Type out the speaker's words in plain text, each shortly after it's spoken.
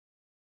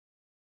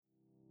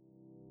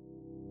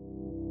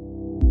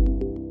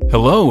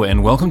Hello,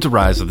 and welcome to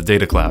Rise of the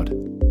Data Cloud.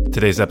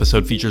 Today's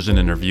episode features an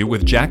interview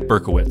with Jack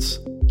Berkowitz,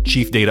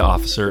 Chief Data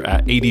Officer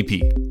at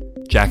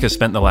ADP. Jack has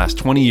spent the last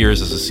 20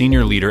 years as a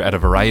senior leader at a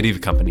variety of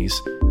companies,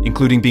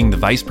 including being the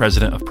Vice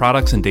President of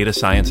Products and Data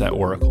Science at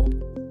Oracle.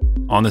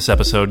 On this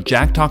episode,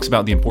 Jack talks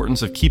about the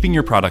importance of keeping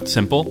your product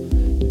simple,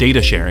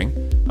 data sharing,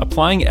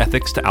 applying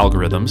ethics to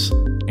algorithms,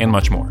 and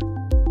much more.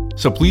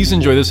 So please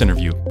enjoy this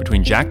interview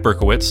between Jack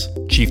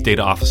Berkowitz, Chief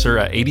Data Officer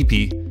at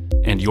ADP,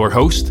 and your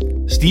host,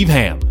 Steve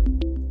Ham.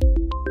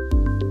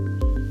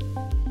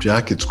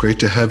 Jack, it's great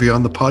to have you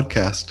on the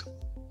podcast.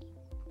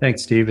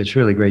 Thanks, Steve. It's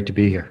really great to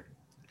be here.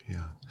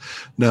 Yeah.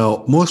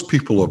 Now, most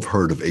people have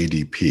heard of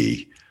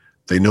ADP.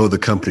 They know the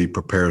company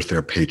prepares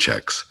their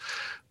paychecks.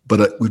 But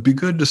it would be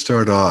good to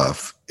start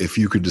off if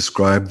you could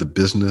describe the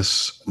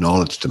business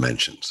knowledge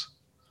dimensions.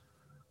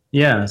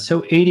 Yeah,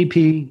 so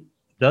ADP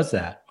does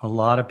that. A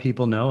lot of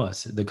people know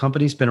us. The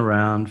company's been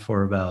around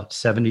for about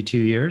 72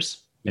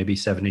 years, maybe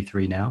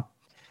 73 now.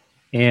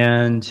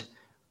 And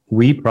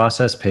we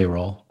process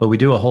payroll, but we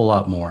do a whole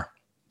lot more.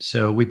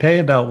 So we pay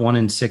about 1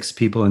 in 6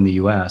 people in the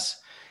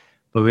US,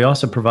 but we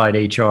also provide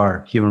HR,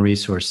 human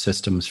resource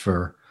systems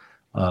for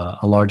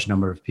a large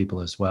number of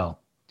people as well.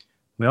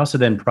 We also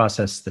then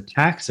process the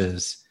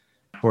taxes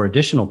for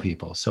additional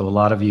people. So a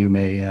lot of you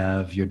may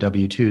have your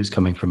W-2s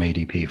coming from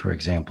ADP, for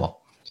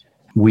example.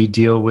 We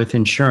deal with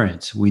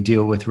insurance. We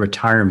deal with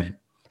retirement.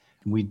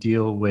 We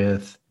deal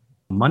with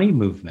money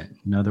movement.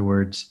 In other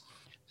words,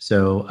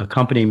 so a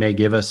company may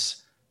give us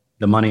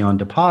the money on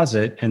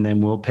deposit, and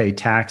then we'll pay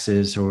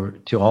taxes or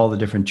to all the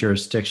different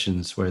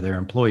jurisdictions where their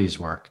employees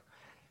work.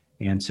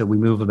 And so we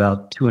move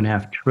about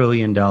 $2.5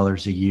 trillion a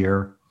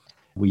year.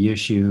 We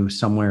issue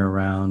somewhere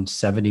around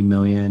 70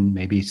 million,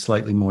 maybe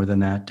slightly more than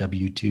that,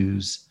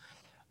 W-2s.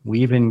 We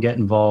even get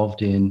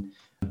involved in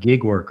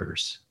gig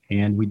workers,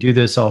 and we do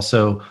this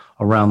also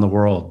around the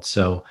world.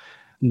 So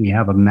we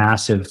have a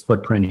massive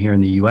footprint here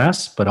in the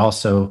US, but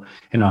also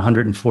in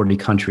 140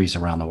 countries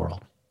around the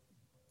world.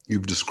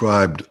 You've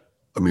described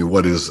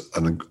what is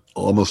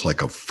almost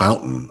like a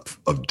fountain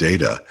of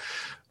data.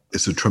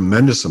 It's a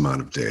tremendous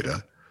amount of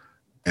data,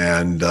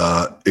 and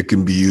it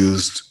can be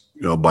used,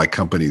 by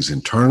companies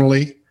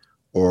internally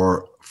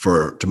or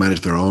to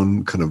manage their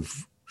own kind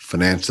of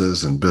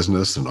finances and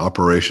business and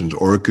operations,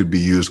 or it could be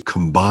used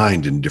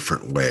combined in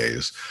different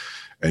ways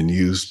and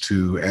used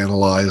to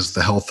analyze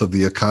the health of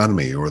the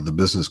economy or the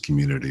business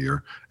community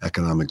or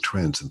economic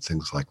trends and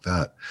things like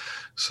that.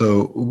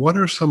 So what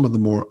are some of the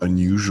more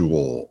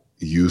unusual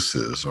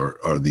uses, or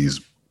are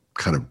these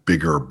kind of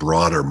bigger,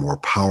 broader, more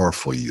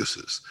powerful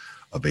uses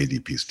of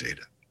ADP's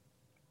data?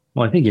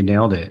 Well, I think you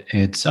nailed it.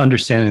 It's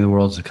understanding the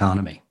world's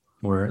economy,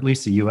 or at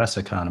least the US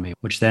economy,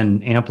 which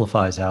then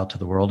amplifies out to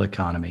the world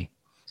economy.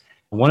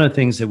 One of the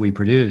things that we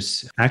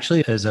produce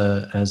actually as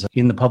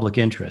in the public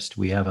interest,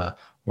 we have an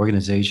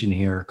organization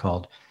here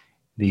called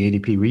the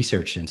ADP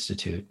Research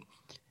Institute.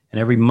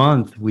 And every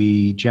month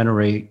we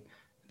generate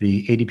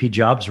the ADP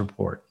Jobs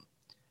Report,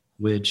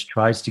 which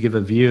tries to give a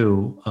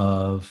view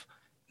of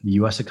the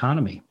US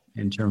economy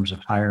in terms of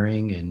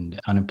hiring and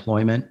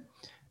unemployment,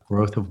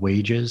 growth of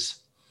wages.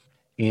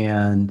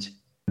 And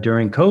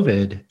during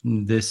COVID,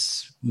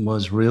 this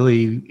was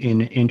really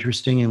an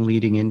interesting and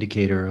leading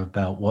indicator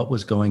about what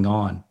was going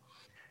on.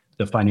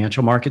 The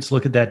financial markets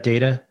look at that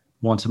data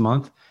once a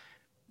month.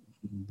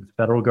 The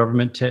federal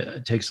government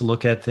takes a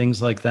look at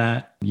things like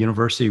that.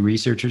 University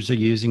researchers are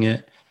using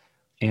it.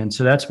 And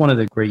so that's one of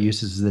the great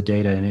uses of the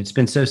data. And it's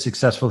been so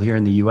successful here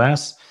in the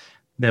US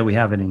that we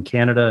have it in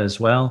Canada as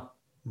well.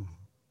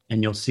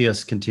 And you'll see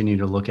us continue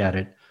to look at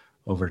it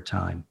over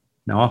time.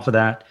 Now, off of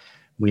that,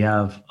 we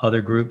have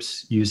other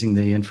groups using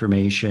the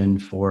information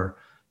for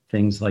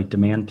things like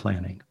demand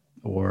planning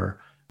or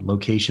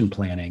location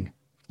planning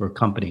for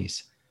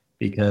companies,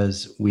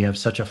 because we have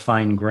such a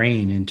fine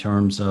grain in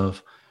terms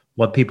of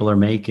what people are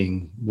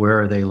making,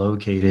 where are they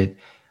located,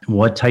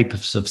 what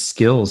types of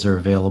skills are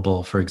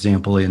available. For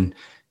example,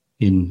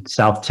 in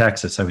South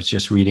Texas, I was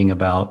just reading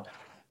about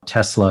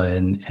Tesla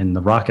and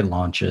the rocket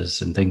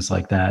launches and things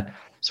like that.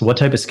 So what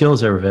type of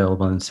skills are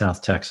available in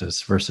South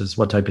Texas versus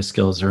what type of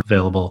skills are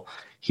available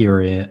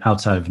here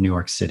outside of New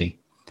York City?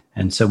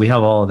 And so we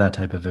have all of that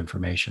type of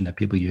information that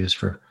people use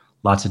for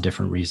lots of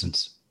different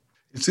reasons.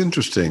 It's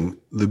interesting.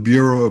 The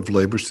Bureau of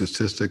Labor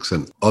Statistics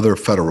and other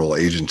federal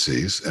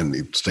agencies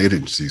and state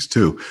agencies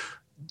too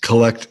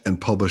collect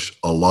and publish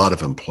a lot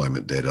of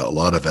employment data, a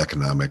lot of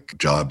economic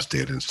jobs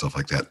data and stuff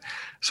like that.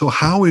 So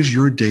how is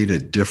your data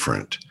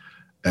different,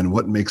 and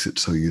what makes it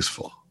so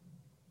useful?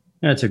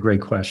 That's a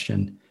great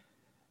question.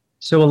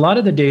 So a lot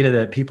of the data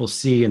that people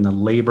see in the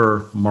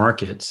labor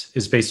markets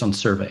is based on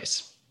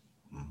surveys.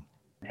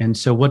 And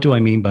so what do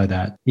I mean by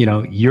that?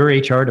 Your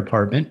HR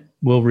department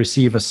will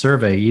receive a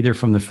survey either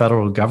from the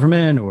federal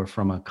government or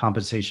from a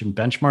compensation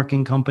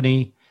benchmarking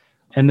company.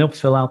 And they'll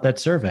fill out that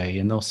survey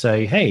and they'll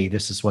say, hey,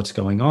 this is what's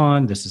going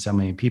on. This is how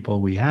many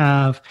people we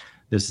have.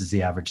 This is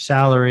the average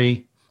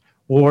salary.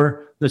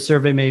 Or the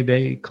survey may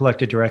be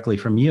collected directly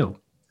from you.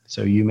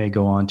 So you may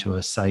go on to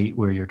a site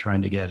where you're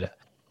trying to get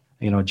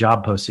a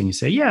job posting, you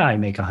say, yeah, I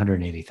make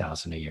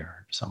 180,000 a year,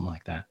 or something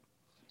like that.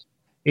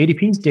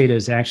 ADP's data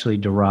is actually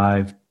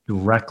derived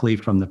directly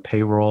from the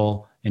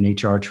payroll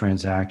and HR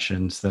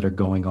transactions that are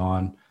going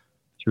on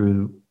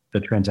through the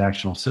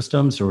transactional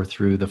systems or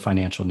through the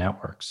financial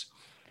networks.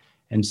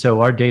 And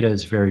so our data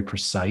is very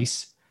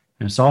precise,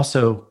 and it's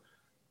also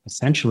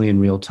essentially in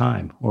real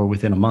time or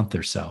within a month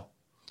or so.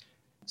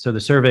 So the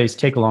surveys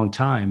take a long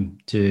time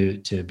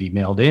to be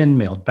mailed in,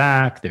 mailed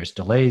back. There's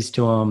delays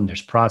to them,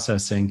 there's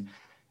processing.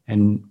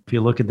 And if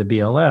you look at the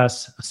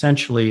BLS,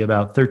 essentially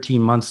about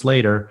 13 months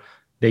later,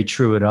 they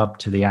true it up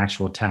to the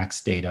actual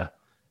tax data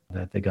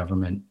that the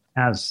government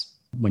has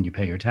when you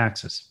pay your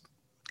taxes.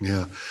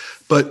 Yeah,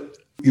 but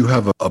you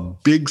have a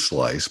big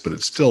slice, but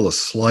it's still a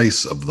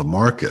slice of the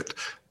market.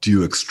 Do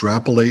you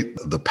extrapolate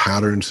the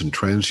patterns and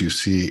trends you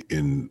see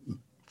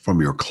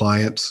from your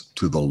clients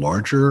to the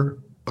larger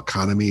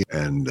economy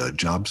and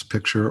jobs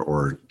picture,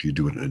 or do you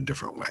do it in a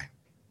different way?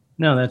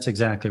 No, that's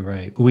exactly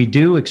right. We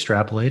do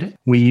extrapolate it.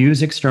 We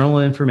use external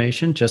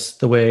information just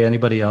the way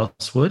anybody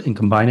else would and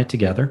combine it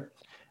together.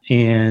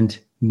 And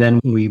then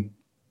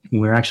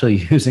we're actually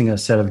using a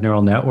set of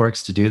neural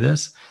networks to do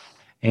this.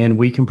 And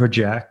we can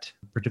project,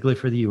 particularly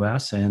for the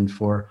US and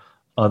for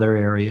other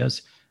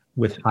areas,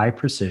 with high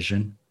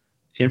precision,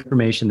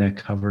 information that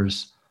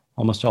covers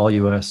almost all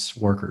US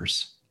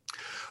workers.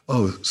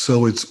 Oh,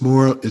 so it's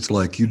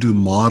like you do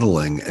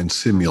modeling and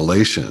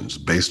simulations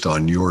based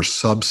on your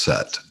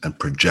subset and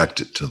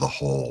project it to the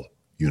whole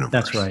universe.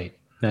 That's right.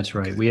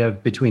 Okay. We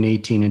have between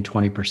 18 and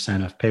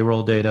 20% of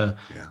payroll data,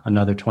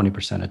 another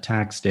 20% of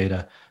tax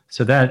data.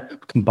 So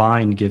that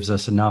combined gives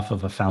us enough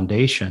of a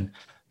foundation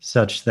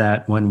such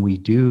that when we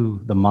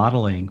do the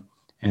modeling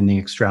and the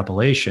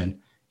extrapolation,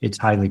 it's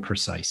highly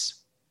precise.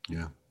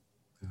 Yeah.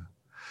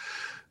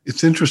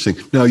 It's interesting.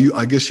 Now,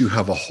 I guess you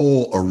have a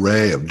whole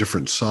array of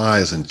different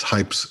size and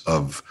types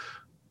of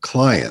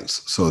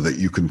clients so that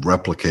you can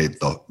replicate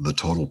the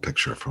total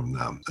picture from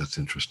them. That's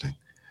interesting.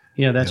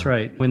 Yeah, that's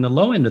right. In the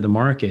low end of the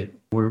market,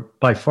 we're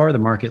by far the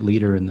market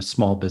leader in the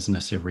small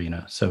business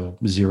arena. So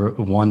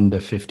 1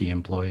 to 50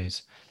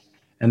 employees.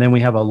 And then we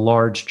have a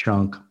large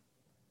chunk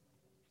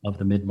of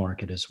the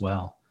mid-market as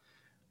well.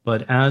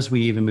 But as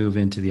we even move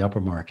into the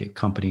upper market,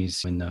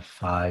 companies in the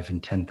 5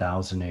 and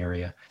 10,000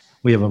 area,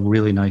 we have a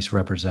really nice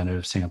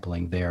representative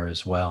sampling there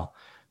as well.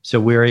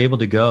 So we're able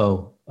to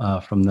go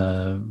from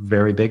the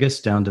very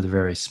biggest down to the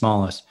very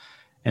smallest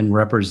and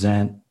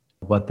represent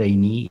what they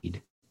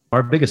need.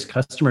 Our biggest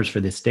customers for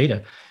this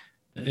data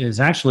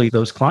is actually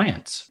those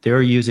clients.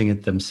 They're using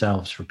it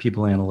themselves for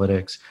people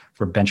analytics,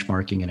 for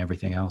benchmarking and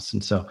everything else.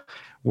 And so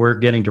we're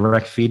getting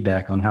direct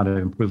feedback on how to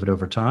improve it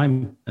over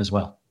time as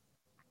well.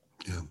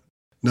 Yeah.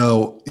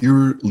 Now,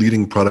 you're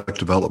leading product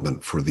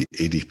development for the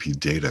ADP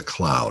Data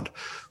Cloud.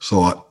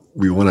 So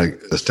we want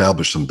to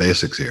establish some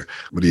basics here.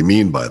 What do you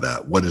mean by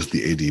that? What is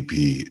the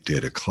ADP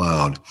Data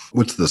Cloud?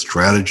 What's the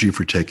strategy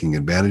for taking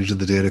advantage of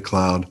the Data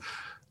Cloud?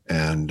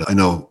 And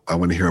I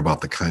want to hear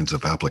about the kinds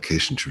of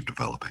applications you're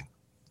developing.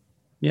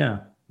 Yeah.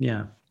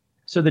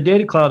 So the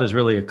Data Cloud is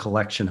really a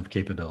collection of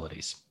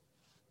capabilities.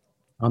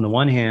 On the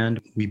one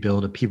hand, we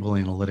build a people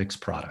analytics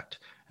product,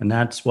 and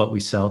that's what we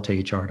sell to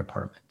HR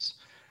departments.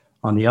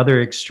 On the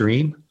other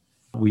extreme,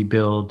 we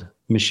build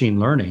machine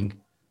learning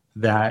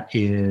that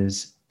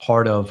is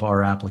part of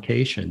our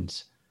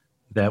applications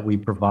that we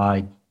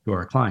provide to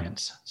our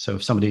clients. So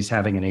if somebody's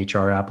having an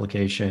HR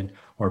application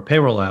or a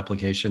payroll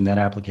application, that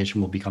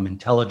application will become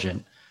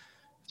intelligent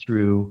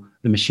through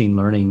the machine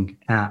learning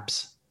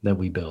apps that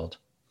we build.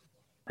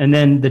 And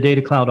then the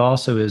Data Cloud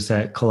also is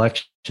that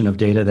collection of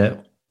data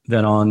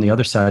that on the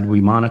other side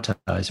we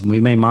monetize. And we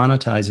may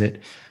monetize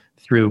it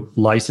through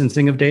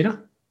licensing of data,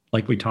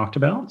 like we talked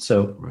about.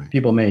 So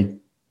people may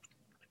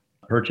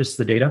purchase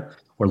the data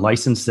or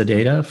license the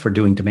data for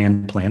doing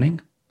demand planning,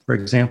 for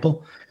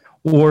example,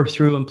 or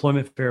through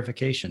employment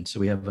verification. So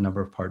we have a number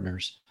of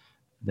partners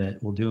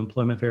that will do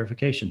employment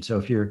verification. So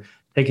if you're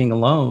taking a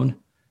loan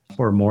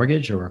for a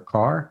mortgage or a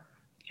car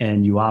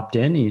and you opt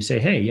in and you say,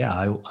 hey, yeah,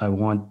 I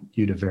want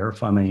you to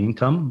verify my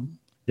income,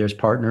 there's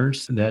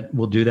partners that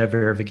will do that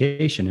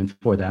verification. And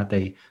for that,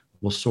 they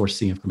will source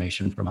the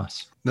information from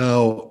us.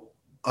 Now,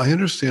 I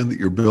understand that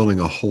you're building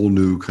a whole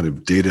new kind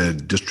of data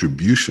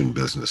distribution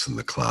business in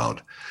the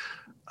cloud.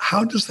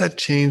 How does that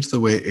change the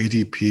way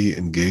ADP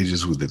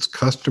engages with its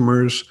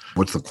customers?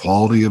 What's the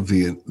quality of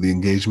the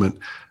engagement?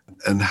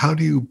 And how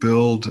do you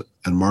build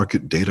and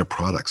market data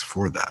products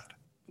for that?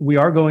 We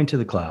are going to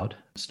the cloud.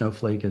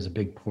 Snowflake is a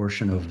big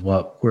portion of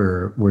what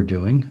we're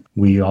doing.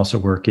 We also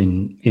work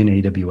in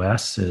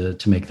AWS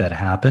to make that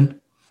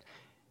happen.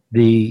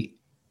 The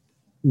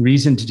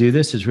reason to do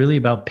this is really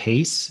about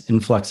pace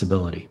and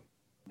flexibility.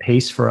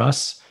 Pace for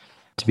us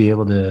to be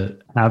able to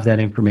have that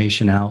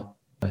information out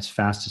as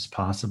fast as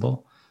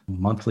possible.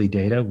 Monthly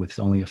data with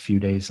only a few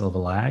days of a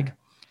lag.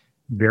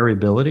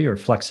 Variability or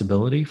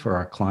flexibility for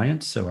our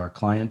clients. So our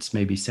clients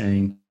may be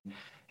saying,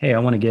 hey, I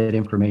want to get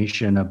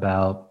information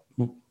about,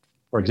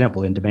 for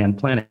example, in demand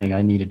planning,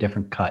 I need a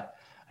different cut.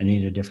 I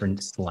need a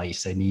different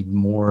slice. I need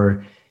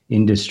more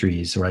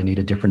industries, or I need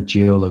a different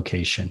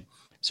geolocation.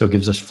 So it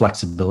gives us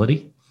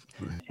flexibility,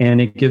 and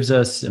it gives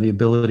us the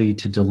ability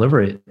to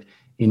deliver it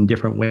in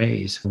different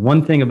ways.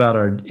 One thing about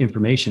our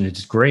information,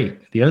 it's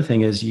great. The other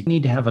thing is you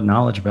need to have a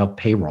knowledge about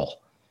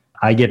payroll.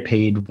 I get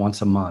paid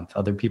once a month.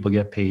 Other people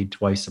get paid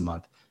twice a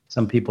month.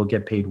 Some people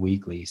get paid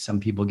weekly. Some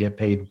people get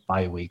paid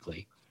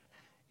bi-weekly.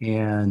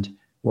 And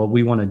what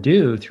we want to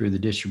do through the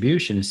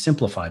distribution is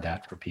simplify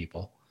that for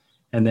people.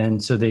 And then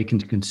so they can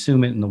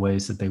consume it in the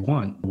ways that they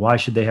want. Why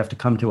should they have to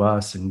come to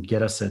us and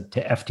get us to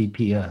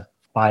FTP a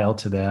file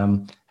to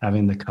them,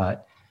 having the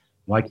cut?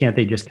 Why can't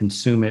they just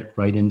consume it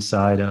right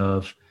inside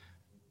of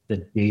the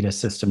data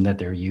system that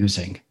they're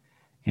using?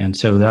 And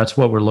so that's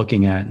what we're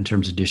looking at in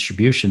terms of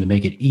distribution, to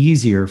make it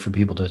easier for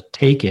people to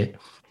take it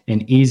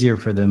and easier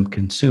for them to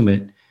consume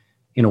it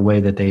in a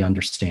way that they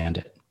understand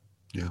it.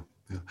 Yeah.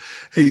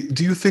 Hey,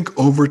 do you think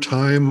over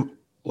time,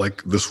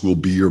 like this will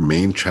be your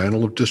main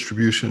channel of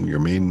distribution, your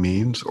main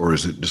means, or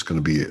is it just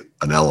going to be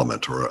an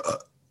element or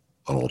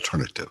an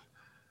alternative?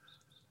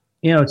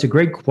 It's a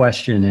great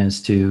question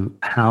as to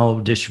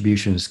how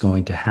distribution is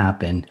going to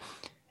happen.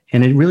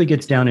 And it really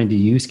gets down into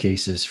use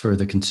cases for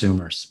the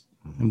consumers.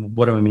 And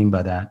what do I mean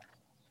by that?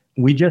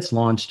 We just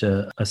launched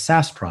a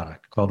SaaS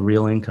product called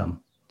Real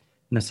Income.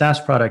 And the SaaS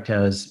product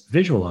has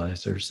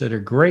visualizers that are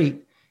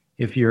great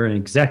if you're an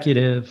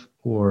executive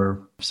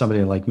or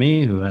somebody like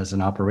me who has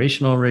an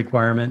operational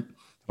requirement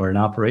or an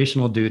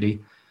operational duty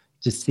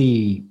to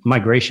see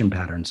migration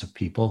patterns of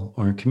people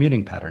or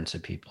commuting patterns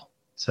of people.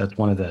 So that's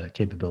one of the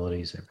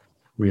capabilities that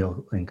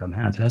Real Income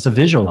has. It has a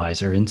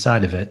visualizer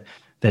inside of it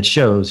that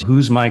shows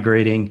who's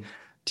migrating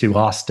to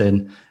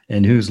Austin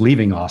and who's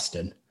leaving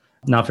Austin.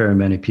 Not very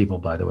many people,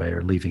 by the way,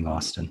 are leaving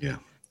Austin. Yeah.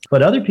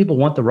 But other people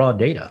want the raw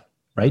data,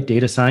 right?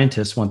 Data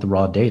scientists want the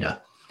raw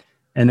data.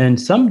 And then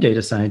some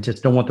data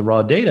scientists don't want the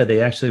raw data.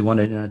 They actually want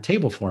it in a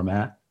table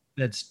format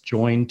that's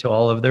joined to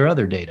all of their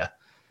other data.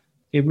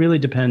 It really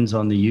depends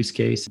on the use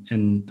case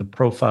and the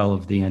profile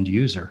of the end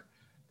user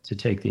to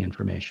take the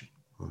information.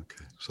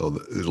 Okay. So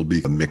it'll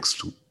be a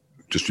mixed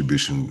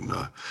distribution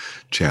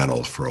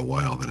channel for a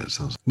while, then it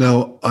sounds.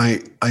 Now,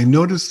 I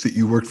noticed that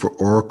you worked for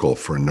Oracle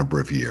for a number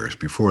of years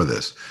before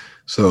this.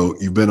 So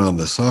you've been on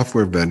the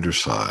software vendor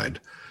side.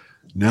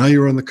 Now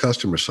you're on the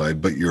customer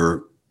side, but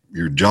your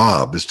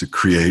job is to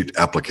create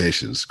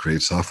applications,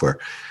 create software.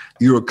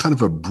 You're kind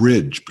of a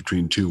bridge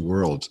between two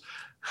worlds.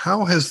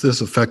 How has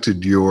this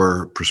affected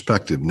your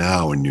perspective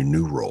now in your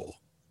new role?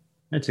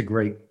 That's a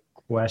great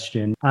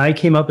question. I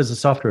came up as a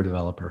software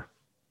developer,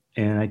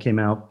 and I came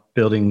out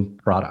building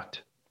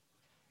product.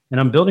 And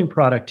I'm building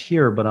product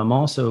here, but I'm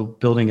also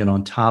building it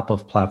on top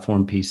of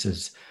platform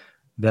pieces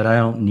that I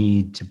don't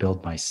need to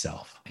build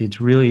myself.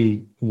 It's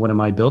really, what am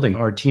I building?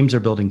 Our teams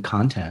are building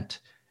content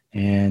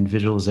and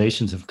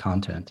visualizations of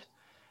content.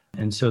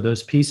 And so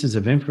those pieces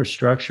of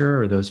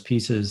infrastructure or those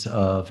pieces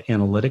of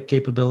analytic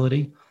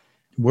capability,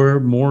 we're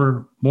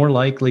more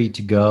likely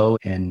to go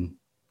and,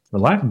 for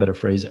lack of a better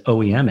phrase,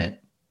 OEM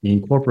it,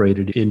 incorporate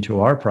it into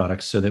our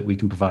products so that we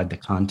can provide the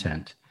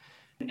content.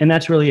 And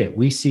that's really it.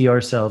 We see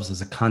ourselves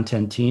as a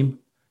content team.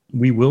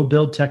 We will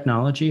build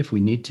technology if we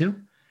need to,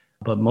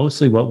 but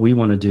mostly what we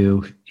want to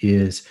do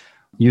is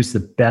use the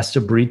best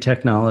of breed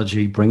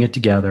technology, bring it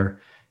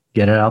together,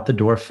 get it out the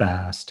door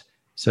fast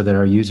so that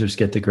our users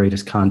get the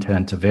greatest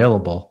content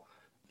available.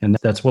 And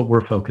that's what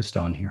we're focused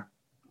on here.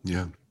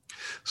 Yeah.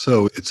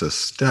 So it's a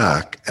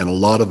stack, and a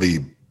lot of the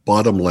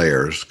bottom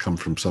layers come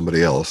from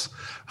somebody else.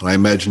 And I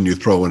imagine you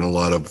throw in a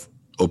lot of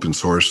open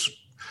source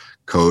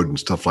code and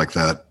stuff like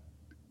that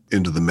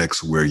into the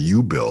mix where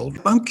you build.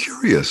 I'm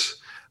curious,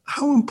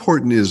 how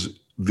important is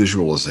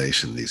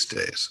visualization these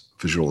days?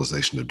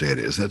 Visualization of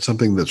data. Is that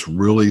something that's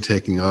really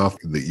taking off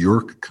that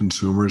your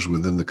consumers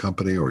within the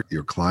company or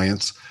your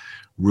clients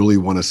really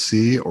want to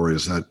see, or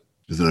is it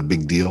a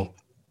big deal?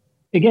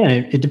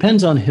 Again, it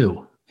depends on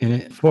who.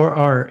 And for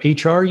our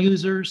HR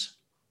users,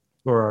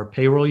 for our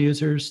payroll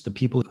users, the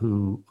people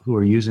who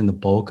are using the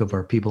bulk of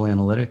our people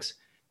analytics,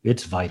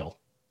 it's vital.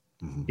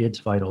 Mm-hmm. It's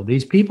vital.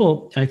 These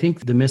people, I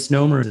think the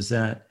misnomer is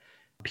that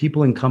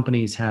people in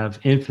companies have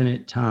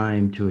infinite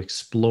time to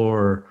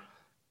explore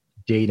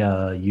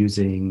data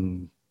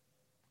using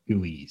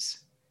GUIs.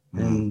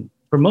 Mm-hmm. And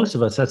for most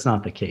of us, that's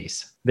not the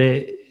case.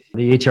 The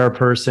HR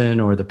person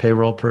or the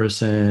payroll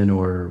person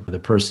or the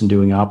person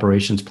doing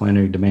operations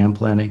planning or demand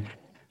planning,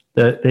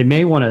 they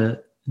may want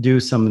to do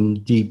some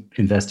deep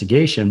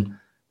investigation.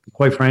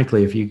 Quite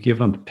frankly, if you give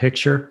them a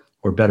picture,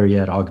 or better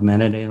yet,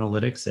 augmented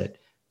analytics that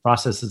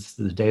processes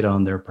the data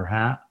on their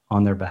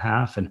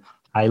behalf and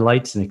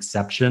highlights an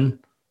exception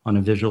on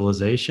a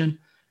visualization,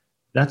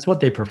 that's what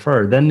they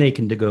prefer. Then they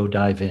can go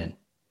dive in.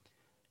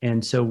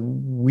 And so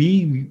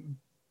we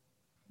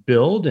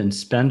build and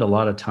spend a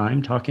lot of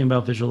time talking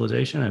about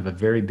visualization. I have a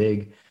very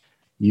big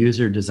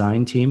user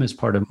design team as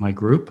part of my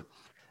group.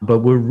 But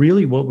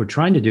what we're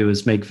trying to do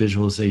is make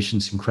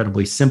visualizations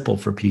incredibly simple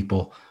for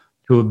people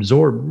to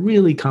absorb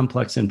really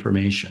complex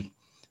information.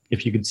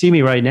 If you could see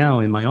me right now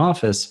in my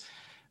office,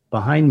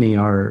 behind me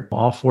are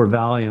all 4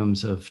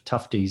 volumes of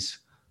Tufte's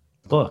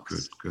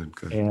books. Good.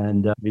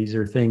 And these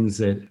are things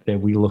that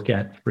we look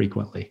at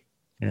frequently.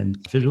 And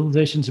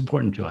visualization is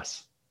important to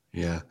us.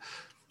 Yeah.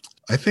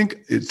 I think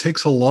it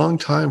takes a long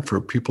time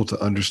for people to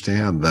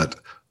understand that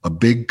a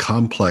big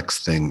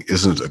complex thing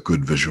isn't a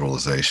good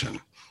visualization.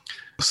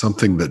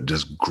 Something that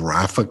just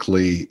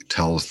graphically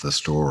tells the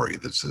story,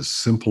 that's as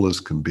simple as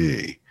can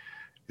be,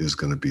 is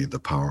going to be the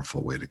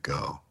powerful way to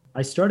go.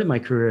 I started my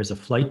career as a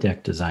flight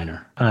deck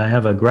designer. I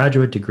have a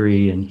graduate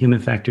degree in human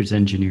factors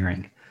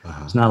engineering.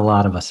 There's not a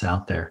lot of us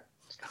out there.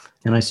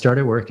 And I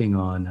started working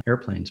on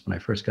airplanes when I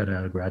first got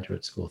out of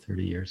graduate school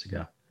 30 years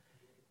ago.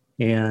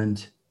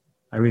 And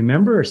I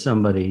remember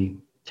somebody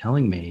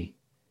telling me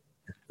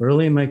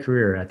early in my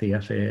career at the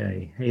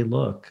FAA, hey,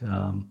 look,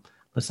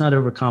 let's not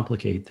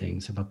overcomplicate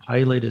things. If a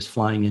pilot is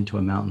flying into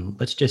a mountain,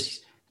 let's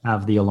just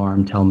have the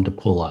alarm tell them to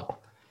pull up.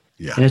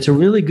 Yeah. And it's a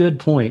really good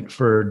point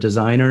for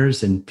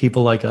designers and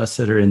people like us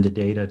that are into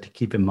data to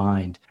keep in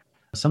mind.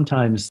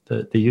 Sometimes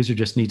the user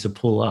just needs to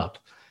pull up,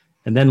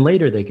 and then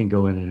later they can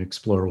go in and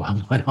explore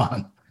what went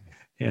on.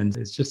 And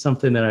it's just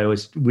something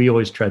that we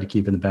always try to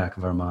keep in the back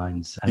of our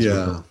minds.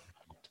 Yeah.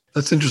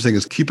 That's interesting,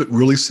 is keep it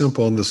really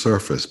simple on the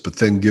surface, but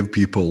then give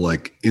people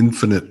like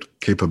infinite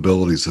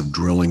capabilities of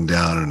drilling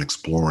down and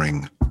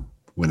exploring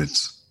when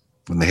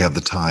they have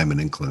the time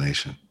and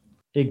inclination.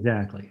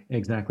 Exactly.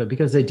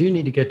 Because they do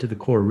need to get to the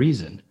core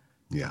reason.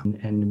 Yeah.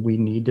 And we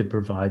need to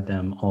provide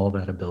them all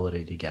that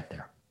ability to get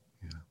there.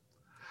 Yeah.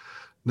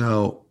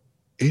 Now,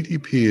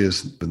 ADP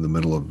is in the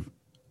middle of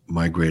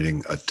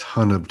migrating a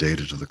ton of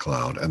data to the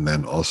cloud and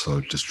then also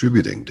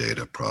distributing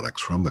data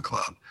products from the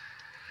cloud.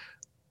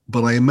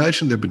 But I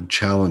imagine there have been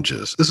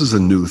challenges. This is a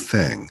new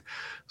thing.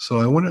 So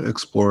I want to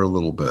explore a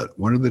little bit.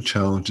 What are the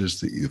challenges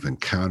that you've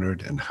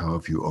encountered and how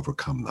have you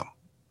overcome them?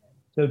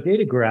 So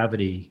data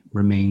gravity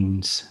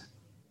remains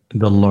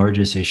the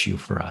largest issue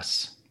for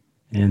us.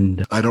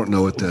 And I don't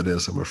know what that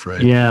is, I'm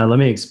afraid. Yeah, let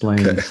me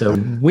explain. Okay. So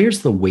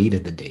where's the weight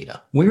of the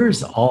data?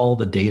 Where's all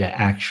the data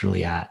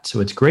actually at? So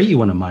it's great you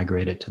want to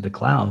migrate it to the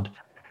cloud.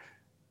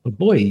 But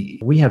boy,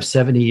 we have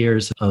 70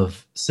 years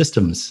of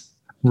systems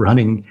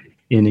running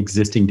in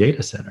existing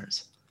data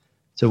centers.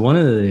 So one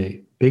of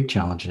the big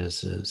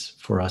challenges is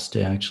for us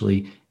to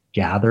actually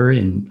gather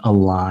and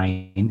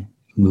align,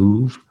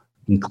 move,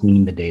 and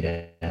clean the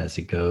data as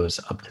it goes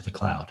up to the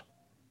cloud.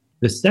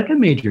 The second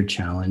major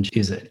challenge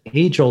is an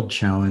age-old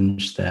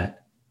challenge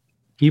that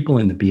people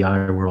in the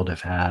BI world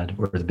have had,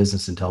 or the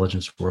business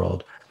intelligence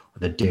world, or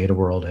the data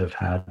world have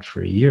had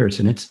for years.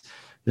 And it's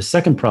the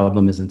second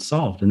problem isn't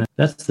solved, and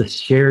that's the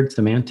shared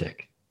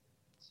semantic.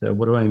 So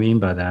what do I mean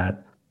by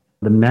that?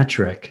 The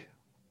metric,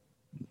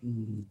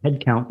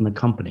 headcount in the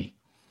company.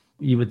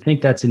 You would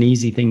think that's an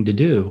easy thing to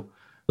do.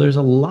 There's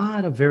a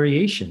lot of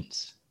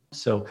variations.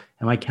 So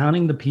am I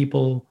counting the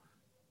people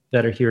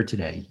that are here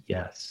today?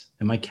 Yes.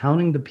 Am I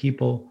counting the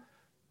people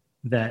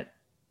that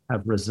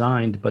have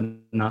resigned but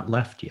not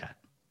left yet?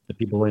 The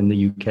people in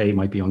the UK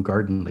might be on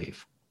garden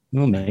leave.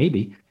 Well,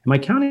 maybe. Am I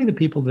counting the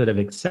people that have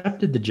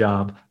accepted the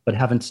job but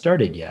haven't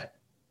started yet?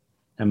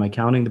 Am I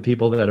counting the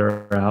people that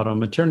are out on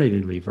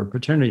maternity leave or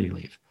paternity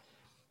leave?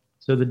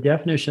 So the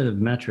definition of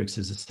metrics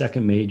is the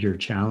second major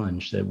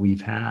challenge that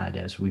we've had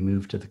as we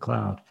move to the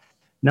cloud.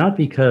 Not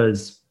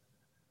because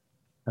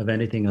of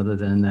anything other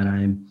than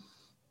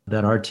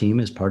that our team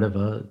is part of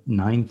a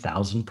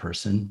 9,000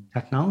 person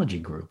technology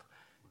group.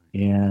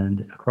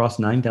 And across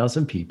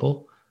 9,000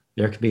 people,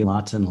 there could be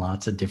lots and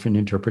lots of different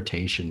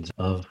interpretations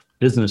of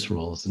business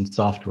rules and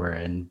software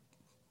and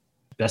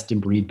best in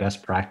breed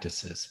best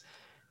practices.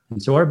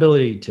 And so our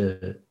ability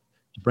to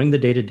bring the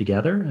data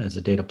together as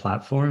a data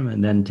platform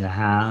and then to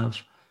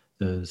have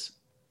the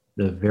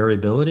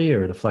variability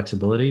or the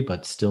flexibility,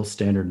 but still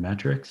standard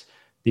metrics,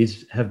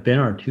 these have been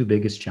our two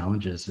biggest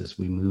challenges as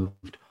we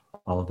moved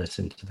all of this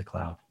into the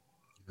cloud.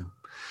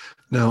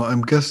 Now,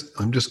 I'm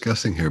just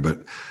guessing here,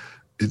 but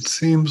it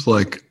seems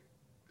like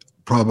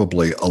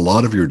probably a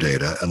lot of your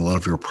data and a lot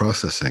of your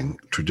processing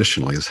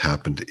traditionally has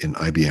happened in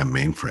IBM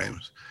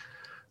mainframes.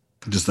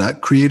 Does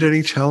that create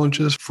any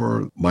challenges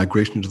for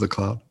migration to the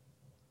cloud?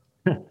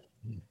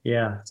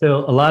 Yeah. So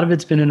a lot of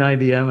it's been in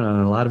IBM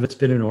and a lot of it's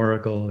been in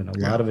Oracle and a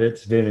lot of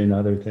it's been in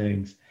other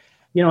things.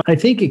 I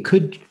think it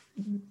could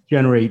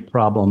generate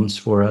problems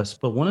for us,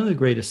 but one of the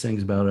greatest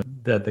things about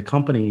it that the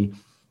company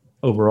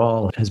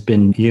overall has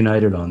been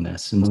united on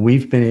this. And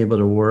we've been able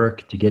to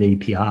work to get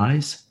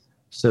APIs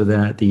so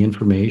that the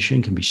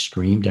information can be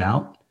streamed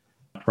out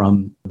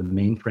from the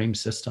mainframe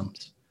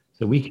systems.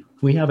 So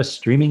we have a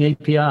streaming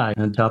API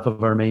on top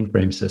of our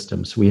mainframe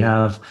systems. We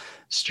have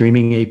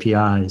streaming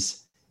APIs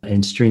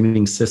and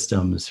streaming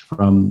systems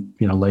from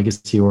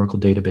legacy Oracle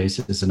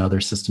databases and other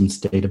systems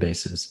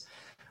databases.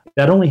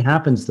 That only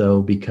happens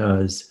though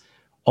because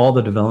all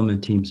the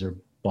development teams are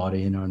bought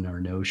in on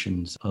our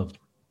notions of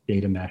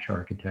data mesh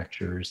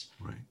architectures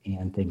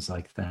and things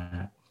like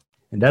that.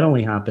 And that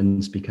only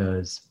happens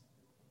because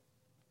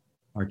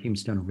our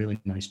team's done a really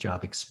nice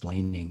job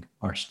explaining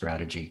our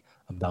strategy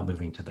about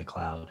moving to the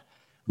cloud.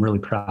 I'm really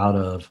proud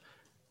of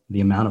the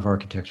amount of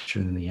architecture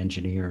and the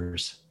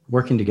engineers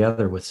working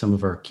together with some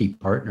of our key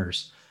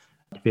partners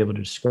to be able to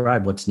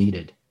describe what's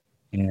needed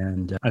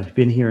And I've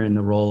been here in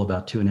the role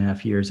about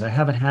 2.5 years. I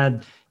haven't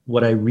had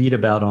what I read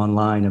about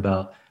online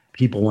about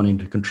people wanting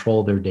to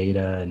control their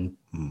data. And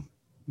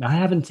I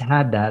haven't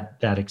had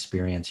that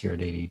experience here at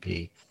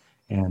ADP.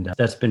 And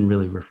that's been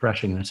really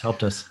refreshing. And it's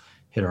helped us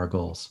hit our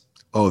goals.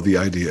 Oh, the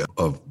idea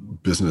of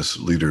business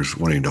leaders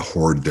wanting to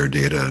hoard their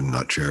data and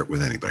not share it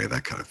with anybody,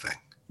 that kind of thing.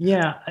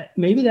 Yeah,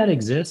 maybe that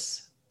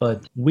exists,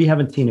 but we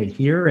haven't seen it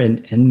here.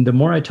 And the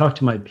more I talk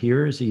to my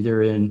peers,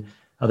 either in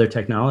other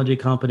technology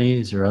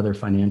companies or other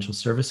financial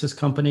services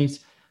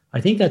companies,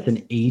 I think that's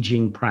an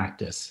aging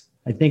practice.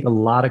 I think a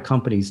lot of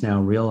companies now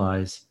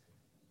realize,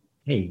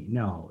 hey,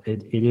 no,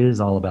 it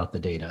is all about the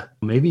data.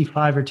 Maybe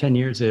 5 or 10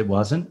 years it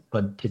wasn't,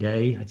 but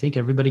today I think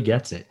everybody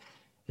gets it.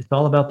 It's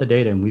all about the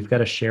data, and we've got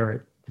to share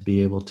it to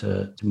be able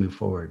to move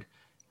forward.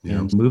 Yeah.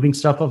 And moving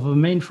stuff off of a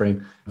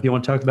mainframe. If you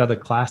want to talk about the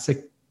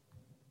classic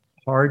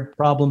hard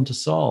problem to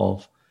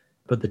solve,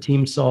 but the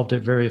team solved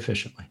it very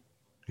efficiently.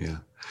 Yeah.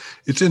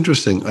 It's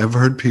interesting. I've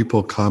heard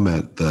people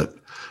comment that,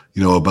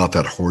 about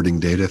that hoarding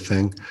data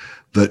thing,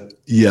 that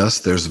yes,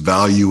 there's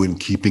value in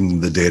keeping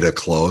the data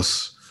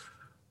close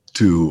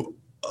to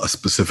a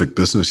specific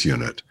business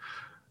unit,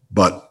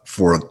 but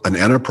for an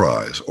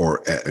enterprise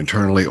or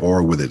internally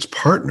or with its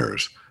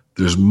partners,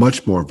 there's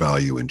much more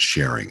value in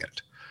sharing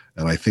it.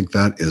 And I think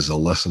that is a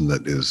lesson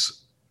that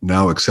is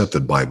now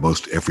accepted by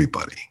most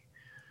everybody.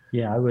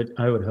 Yeah, I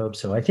would hope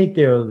so. I think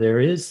there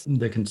is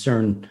the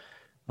concern,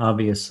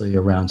 obviously,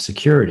 around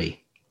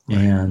security. Right.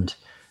 And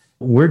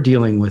we're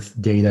dealing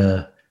with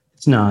data.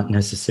 It's not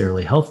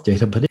necessarily health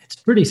data, but it's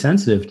pretty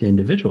sensitive to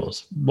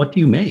individuals. What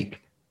do you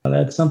make?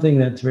 That's something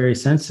that's very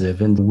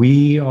sensitive. And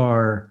we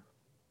are,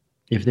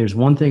 if there's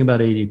one thing about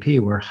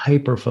ADP, we're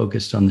hyper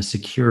focused on the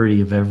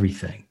security of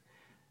everything.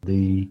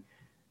 The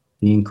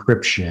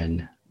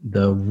encryption,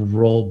 the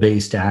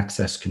role-based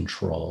access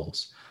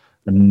controls,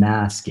 the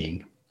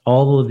masking,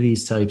 all of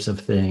these types of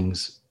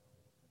things,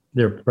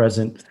 they're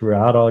present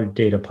throughout our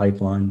data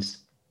pipelines,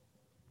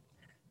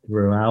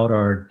 throughout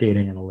our data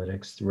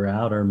analytics,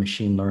 throughout our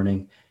machine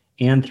learning,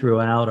 and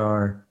throughout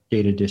our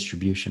data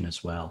distribution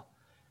as well.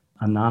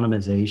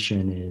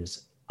 Anonymization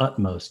is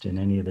utmost in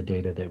any of the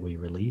data that we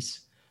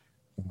release.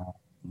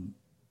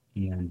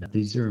 And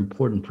these are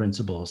important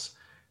principles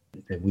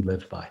that we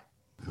live by.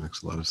 That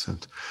makes a lot of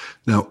sense.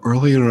 Now,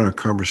 earlier in our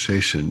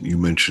conversation, you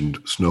mentioned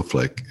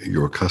Snowflake,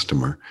 your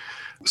customer.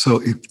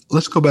 So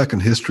let's go back in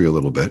history a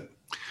little bit.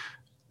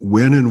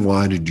 When and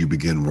why did you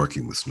begin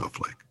working with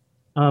Snowflake?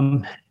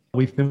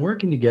 We've been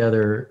working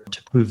together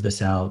to prove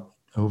this out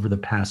over the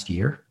past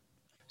year.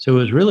 So it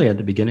was really at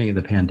the beginning of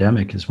the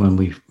pandemic is when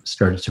we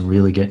started to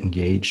really get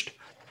engaged.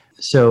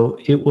 So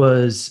it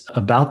was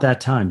about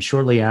that time,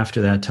 shortly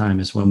after that time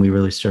is when we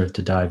really started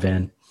to dive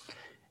in.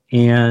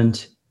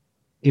 And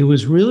it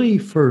was really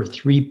for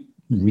 3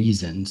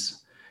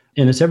 reasons.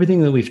 And it's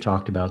everything that we've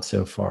talked about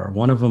so far.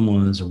 One of them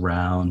was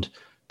around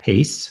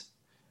pace,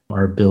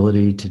 our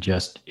ability to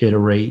just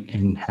iterate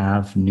and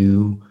have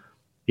new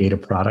data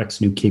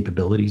products, new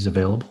capabilities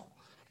available.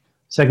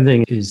 Second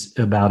thing is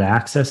about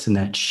access and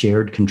that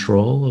shared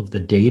control of the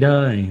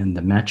data and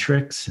the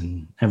metrics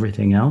and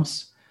everything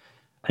else.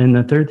 And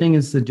the third thing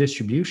is the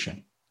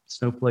distribution.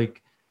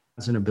 Snowflake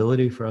has an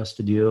ability for us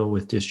to deal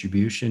with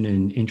distribution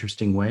in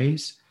interesting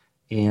ways.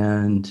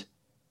 And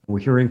we're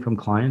hearing from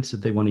clients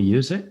that they want to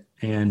use it,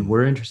 and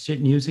we're interested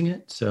in using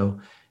it. So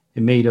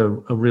it made a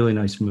really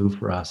nice move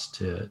for us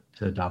to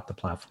adopt the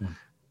platform.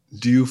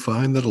 Do you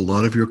find that a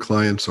lot of your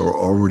clients are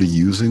already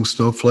using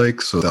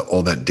Snowflake so that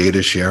all that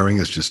data sharing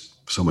is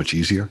just so much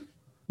easier?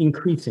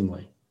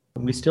 Increasingly.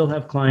 We still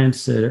have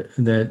clients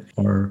that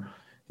are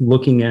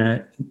looking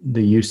at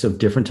the use of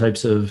different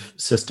types of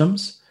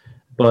systems,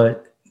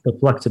 but the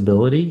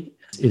flexibility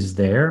is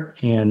there,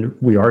 and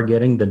we are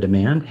getting the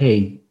demand.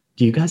 Hey,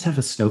 do you guys have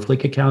a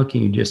Snowflake account?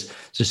 Can you just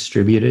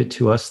distribute it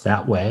to us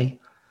that way?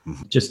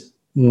 Mm-hmm. Just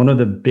one of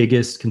the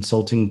biggest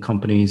consulting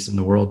companies in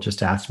the world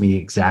just asked me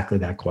exactly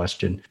that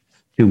question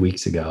 2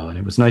 weeks ago. And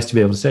it was nice to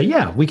be able to say,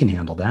 yeah, we can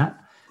handle that.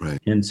 Right.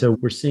 And so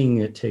we're seeing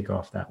it take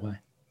off that way.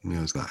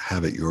 Yeah, it's that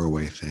have it your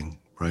way thing,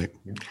 right?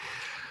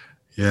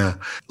 Yeah.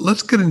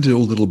 Let's get into a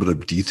little bit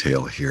of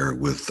detail here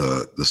with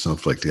the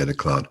Snowflake Data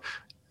Cloud.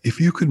 If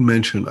you could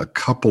mention a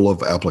couple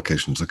of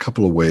applications, a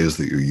couple of ways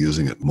that you're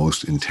using it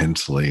most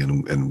intensely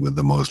and with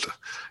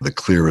the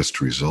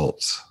clearest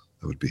results,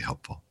 that would be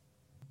helpful.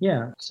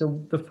 Yeah.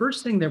 So the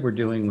first thing that we're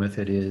doing with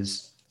it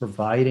is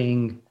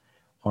providing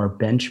our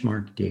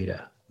benchmark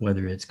data,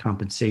 whether it's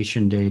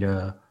compensation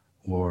data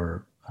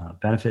or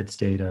benefits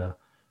data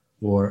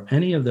or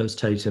any of those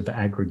types of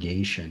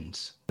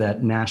aggregations,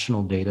 that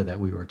national data that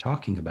we were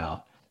talking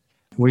about.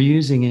 We're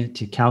using it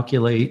to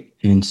calculate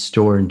and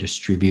store and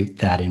distribute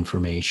that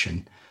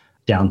information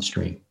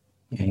downstream.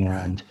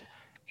 And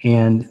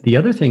the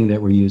other thing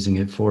that we're using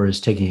it for is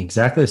taking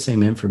exactly the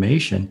same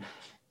information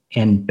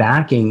and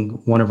backing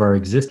one of our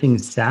existing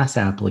SaaS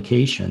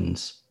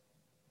applications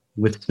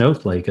with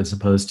Snowflake as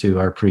opposed to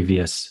our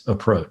previous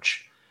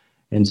approach.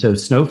 And so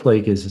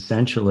Snowflake is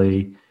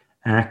essentially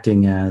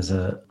acting as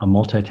a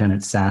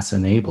multi-tenant SaaS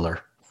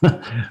enabler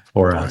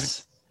for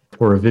us.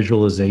 or a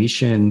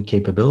visualization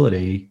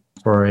capability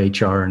for our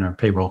HR and our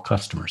payroll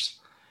customers.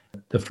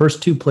 The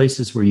first two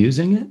places we're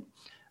using it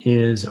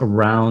is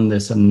around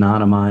this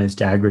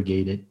anonymized,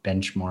 aggregated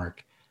benchmark,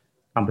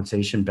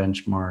 compensation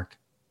benchmark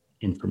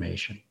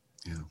information.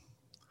 Yeah.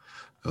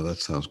 Oh, that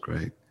sounds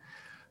great.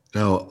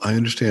 Now, I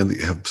understand that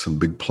you have some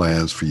big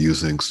plans for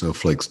using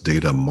Snowflake's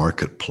data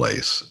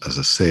marketplace as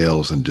a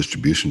sales and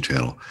distribution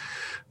channel.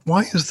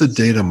 Why is the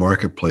data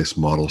marketplace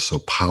model so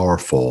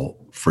powerful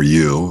for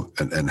you,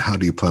 and how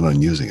do you plan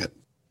on using it?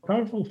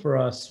 Powerful for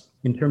us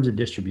in terms of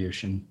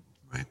distribution.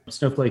 Right.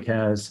 Snowflake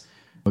has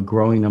a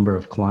growing number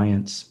of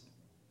clients,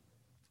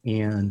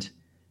 and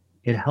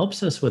it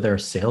helps us with our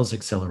sales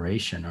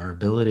acceleration, our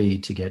ability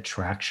to get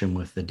traction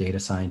with the data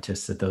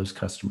scientists at those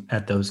customers,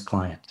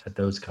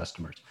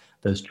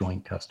 those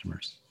joint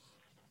customers.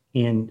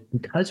 And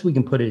because we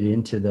can put it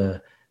into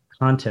the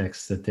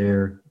context that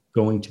they're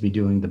going to be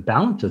doing the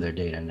balance of their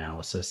data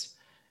analysis,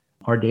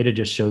 our data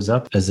just shows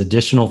up as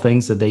additional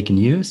things that they can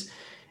use.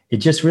 It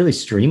just really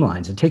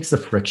streamlines. It takes the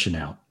friction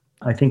out.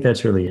 I think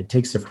it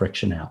takes the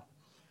friction out.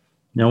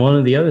 Now, one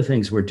of the other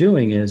things we're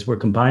doing is we're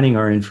combining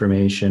our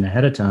information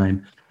ahead of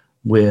time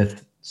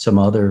with some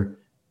other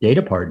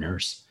data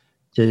partners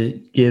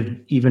to give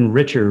even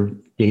richer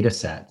data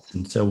sets.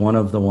 And so one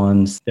of the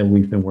ones that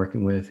we've been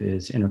working with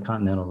is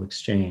Intercontinental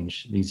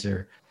Exchange. These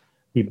are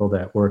people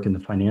that work in the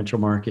financial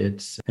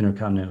markets.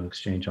 Intercontinental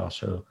Exchange,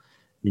 also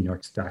New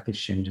York Stock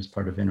Exchange, is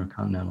part of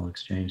Intercontinental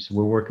Exchange. So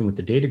we're working with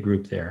the data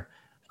group there,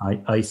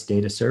 ICE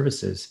Data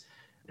Services,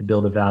 to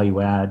build a value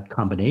add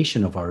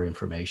combination of our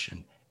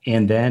information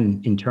and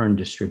then in turn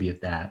distribute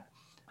that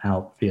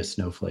out via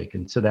Snowflake.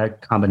 And so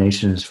that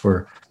combination is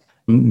for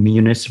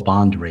municipal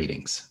bond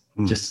ratings,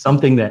 just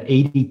something that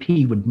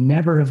ADP would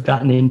never have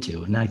gotten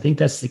into. And I think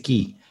that's the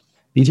key.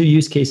 These are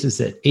use cases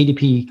that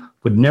ADP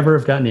would never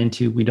have gotten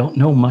into. We don't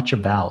know much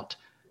about,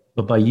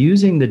 but by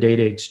using the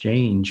data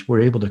exchange,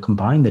 we're able to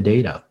combine the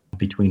data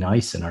between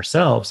ICE and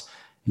ourselves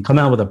and come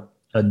out with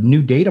a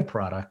new data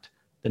product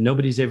that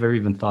nobody's ever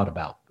even thought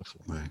about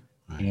before. Right.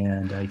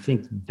 And I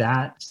think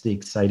that's the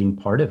exciting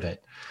part of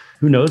it.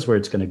 Who knows where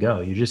it's going to go?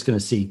 You're just going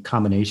to see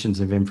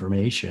combinations of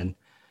information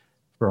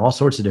for all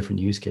sorts of different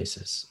use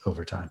cases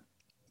over time.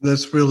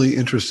 That's really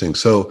interesting.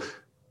 So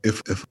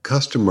if a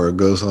customer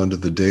goes onto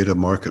the data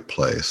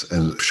marketplace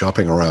and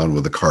shopping around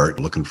with a cart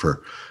looking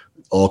for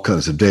all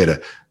kinds of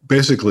data,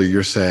 basically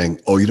you're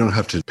saying, oh, you don't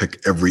have to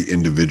pick every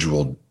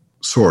individual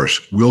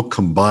source. We'll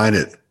combine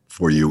it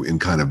for you in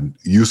kind of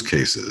use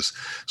cases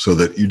so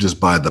that you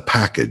just buy the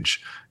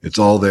package. It's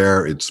all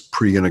there. It's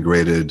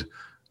pre-integrated,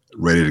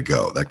 ready to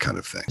go, that kind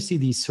of thing. I see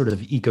these sort of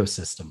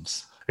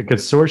ecosystems, a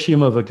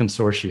consortium of a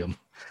consortium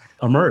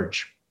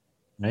emerge,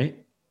 right?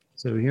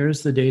 So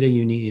here's the data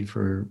you need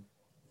for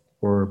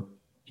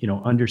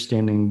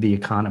understanding the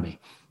economy.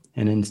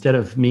 And instead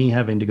of me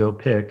having to go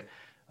pick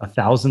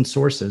 1,000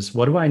 sources,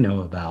 what do I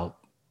know about,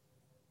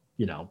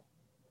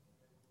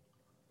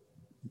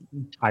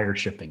 tire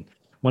shipping?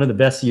 One of the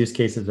best use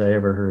cases I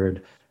ever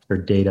heard for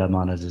data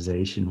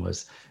monetization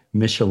was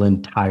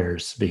Michelin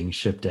tires being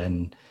shipped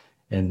in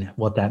and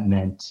what that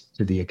meant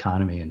to the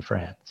economy in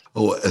France.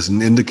 Oh, as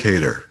an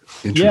indicator.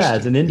 Yeah,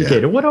 as an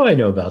indicator. Yeah. What do I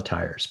know about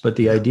tires? But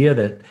the idea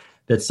that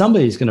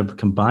somebody's going to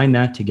combine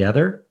that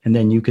together, and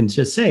then you can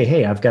just say,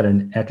 hey, I've got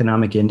an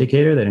economic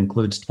indicator that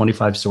includes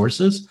 25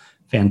 sources.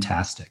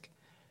 Fantastic.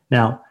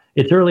 Now,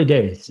 it's early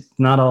days.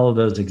 Not all of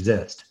those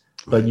exist,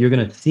 but you're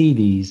going to see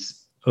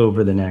these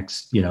over the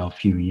next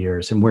few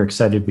years, and we're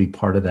excited to be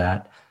part of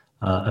that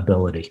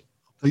ability.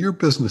 Your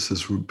business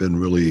has been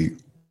really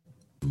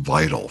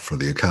vital for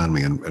the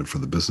economy and for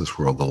the business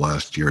world the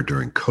last year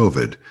during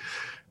COVID,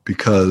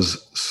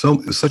 because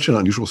it's such an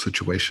unusual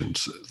situation.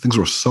 Things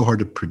were so hard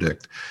to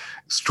predict.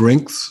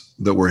 Strengths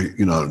that were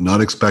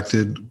not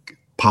expected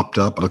popped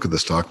up. Look at the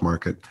stock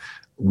market.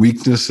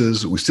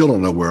 Weaknesses, we still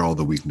don't know where all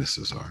the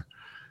weaknesses are.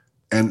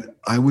 And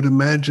I would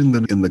imagine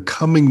that in the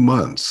coming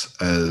months,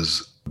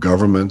 as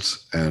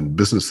governments and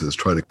businesses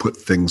try to put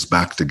things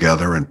back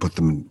together and put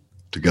them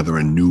together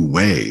in new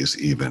ways,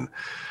 even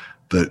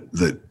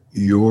that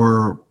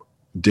your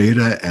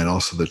data and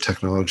also the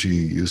technology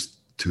used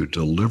to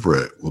deliver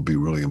it will be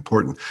really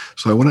important.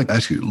 So I want to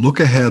ask you, look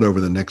ahead over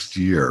the next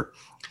year.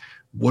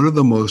 What are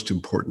the most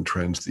important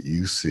trends that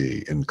you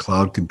see in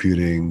cloud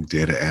computing,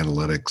 data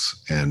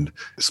analytics, and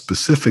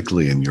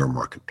specifically in your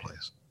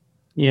marketplace?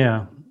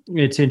 Yeah,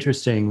 it's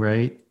interesting,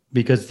 right?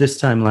 Because this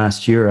time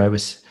last year, I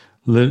was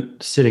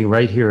sitting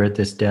right here at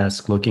this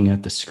desk, looking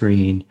at the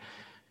screen,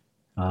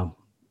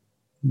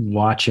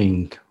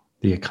 watching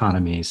the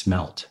economies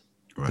melt.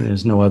 Right.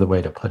 There's no other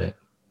way to put it.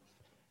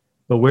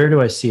 But where do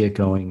I see it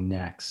going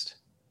next?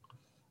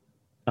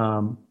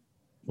 Well,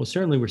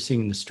 certainly we're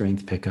seeing the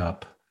strength pick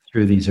up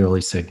through these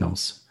early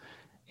signals.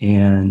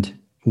 And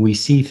we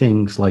see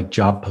things like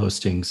job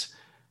postings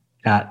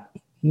at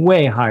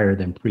way higher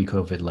than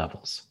pre-COVID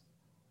levels.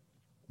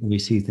 We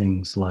see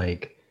things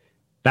like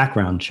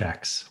background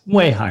checks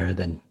way higher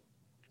than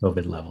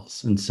COVID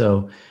levels. And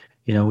so,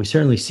 we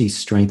certainly see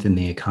strength in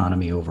the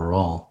economy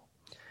overall.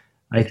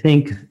 I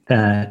think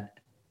that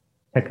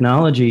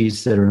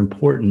technologies that are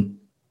important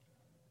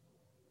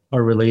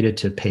are related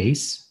to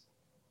pace.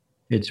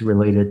 It's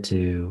related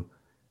to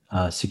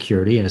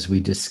security, as we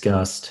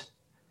discussed.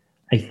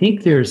 I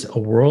think there's a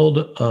world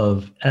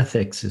of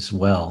ethics as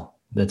well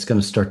that's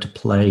going to start to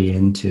play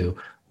into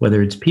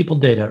whether it's people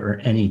data or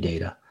any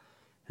data,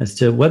 as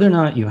to whether or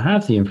not you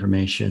have the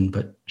information,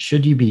 but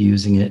should you be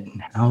using it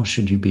and how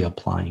should you be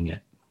applying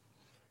it?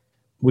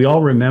 We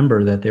all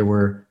remember that there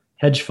were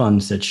hedge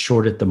funds that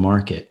shorted the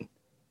market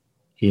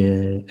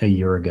a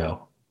year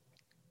ago.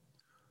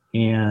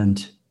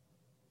 And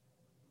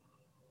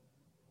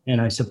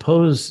I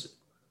suppose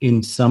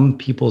in some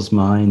people's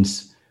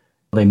minds,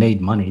 they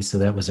made money, so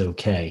that was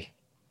okay.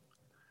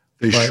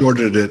 They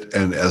shorted it,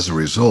 and as a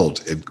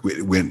result, it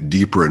went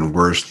deeper and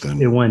worse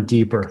than it went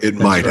deeper. It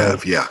might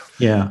have, yeah.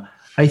 Yeah.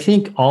 I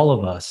think all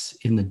of us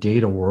in the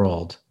data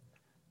world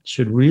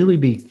should really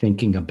be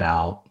thinking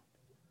about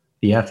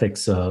the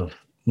ethics of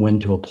when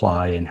to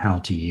apply and how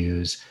to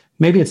use.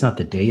 Maybe it's not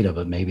the data,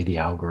 but maybe the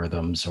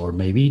algorithms, or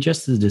maybe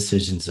just the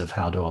decisions of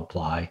how to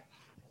apply.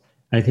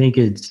 I think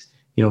it's,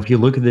 if you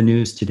look at the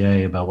news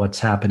today about what's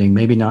happening,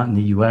 maybe not in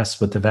the US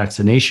with the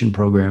vaccination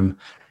program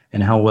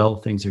and how well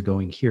things are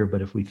going here,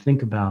 but if we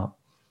think about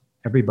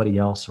everybody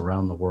else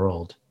around the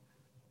world,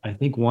 I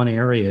think one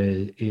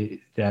area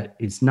that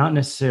is not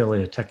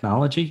necessarily a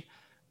technology,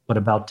 but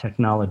about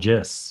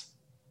technologists,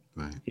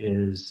 right,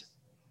 is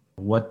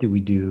what do we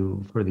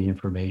do for the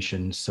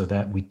information so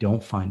that we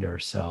don't find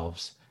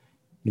ourselves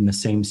in the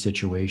same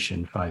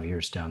situation 5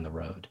 years down the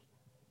road.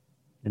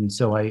 And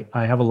so I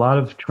have a lot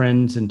of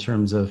trends in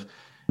terms of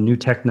new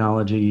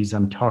technologies.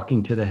 I'm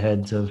talking to the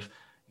heads of,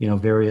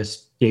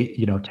 various,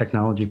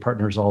 technology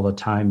partners all the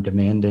time,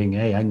 demanding,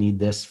 hey, I need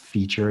this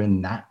feature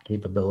and that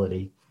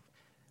capability.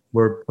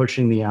 We're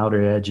pushing the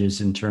outer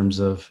edges in terms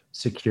of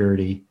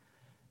security.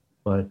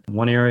 But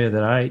one area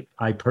that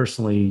I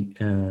personally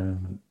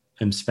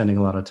am spending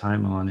a lot of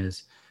time on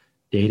is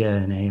data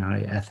and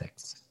AI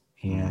ethics.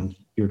 And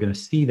you're going to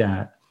see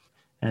that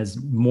as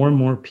more and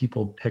more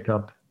people pick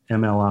up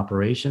ML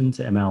operations,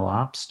 ML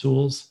ops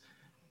tools,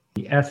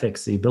 the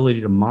ethics, the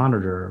ability to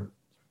monitor,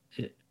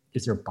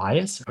 is there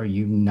bias? Are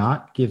you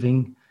not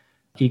giving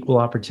equal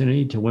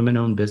opportunity to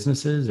women-owned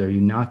businesses? Are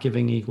you not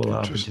giving equal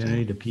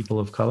opportunity to people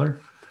of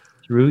color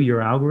through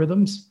your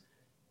algorithms?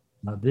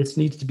 This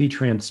needs to be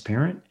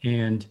transparent,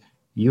 and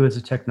you as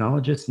a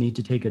technologist need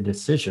to take a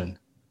decision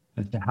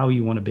as to how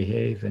you want to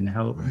behave and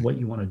what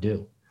you want to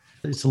do.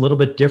 It's a little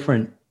bit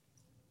different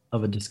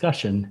of a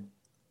discussion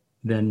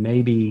than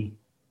maybe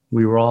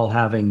we were all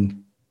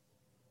having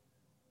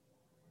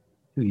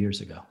 2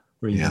 years ago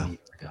or even a year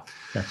ago.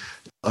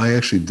 I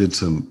actually did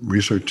some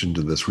research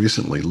into this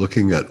recently,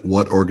 looking at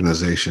what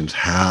organizations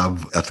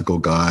have ethical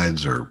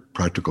guides or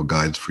practical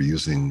guides for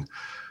using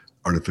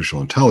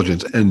artificial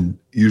intelligence, and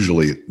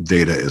usually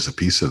data is a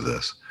piece of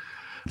this.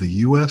 The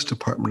U.S.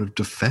 Department of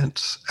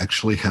Defense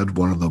actually had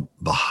one of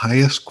the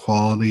highest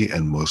quality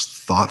and most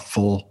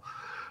thoughtful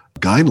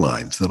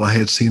guidelines that I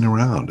had seen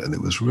around, and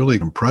it was really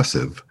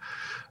impressive.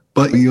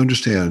 But you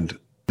understand,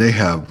 they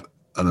have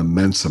an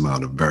immense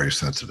amount of very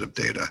sensitive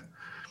data,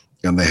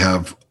 and they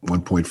have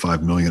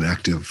 1.5 million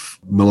active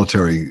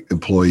military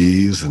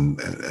employees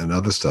and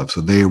other stuff.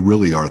 So they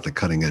really are at the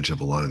cutting edge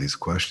of a lot of these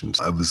questions.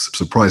 I was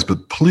surprised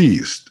but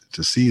pleased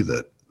to see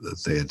that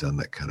they had done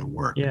that kind of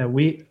work. Yeah,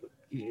 we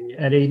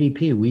at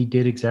ADP, we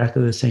did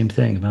exactly the same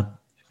thing. About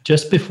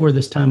just before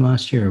this time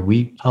last year,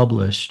 we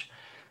published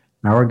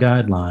our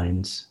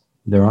guidelines.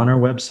 They're on our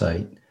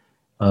website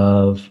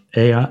of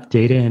AI,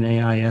 data and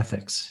AI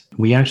ethics.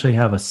 We actually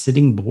have a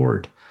sitting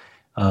board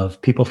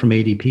of people from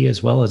ADP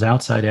as well as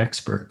outside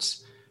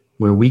experts,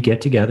 where we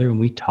get together and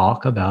we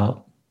talk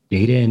about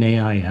data and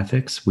AI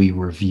ethics. We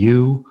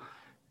review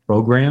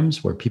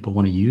programs where people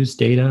want to use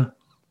data,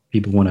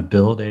 people want to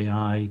build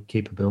AI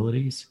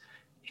capabilities,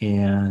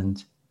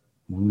 and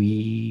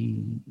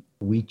we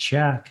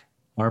check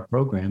our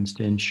programs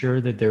to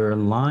ensure that they're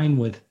in line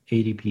with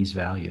ADP's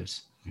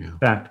values. Yeah. In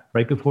fact,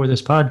 right before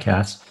this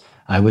podcast,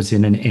 I was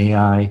in an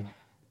AI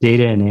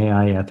data and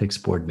AI ethics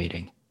board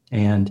meeting.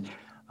 And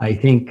I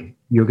think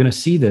you're going to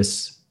see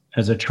this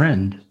as a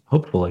trend,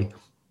 hopefully,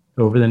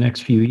 over the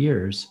next few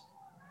years.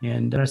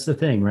 And that's the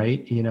thing,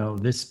 right?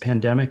 This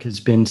pandemic has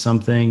been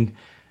something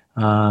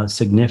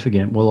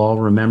significant. We'll all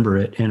remember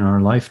it in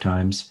our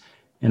lifetimes.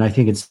 And I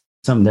think it's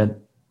something that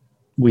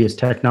we as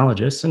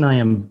technologists, and I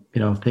am,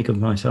 think of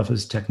myself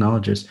as a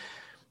technologist,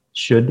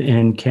 should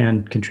and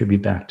can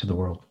contribute back to the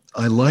world.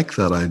 I like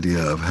that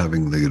idea of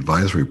having the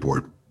advisory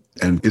board.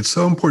 And it's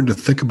so important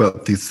to think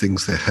about these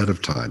things ahead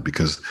of time,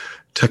 because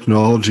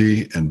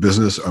technology and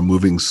business are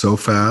moving so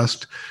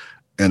fast,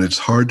 and it's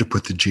hard to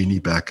put the genie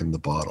back in the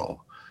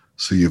bottle.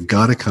 So you've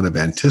got to kind of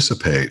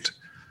anticipate,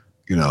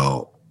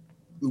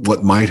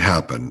 what might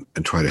happen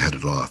and try to head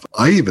it off.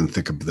 I even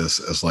think of this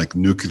as like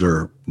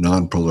nuclear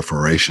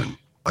non-proliferation.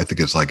 I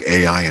think it's like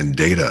AI and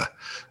data,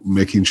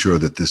 making sure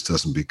that this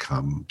doesn't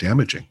become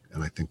damaging.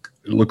 And I think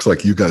it looks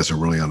like you guys are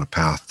really on a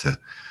path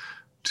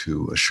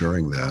to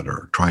assuring that,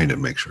 or trying to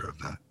make sure of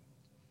that.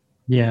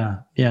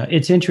 Yeah.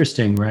 It's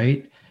interesting,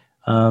 right?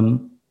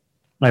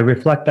 I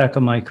reflect back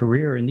on my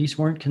career, and these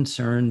weren't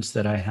concerns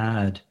that I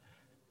had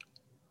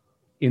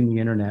in the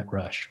internet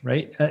rush,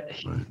 right?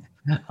 Right.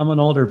 I'm an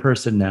older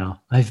person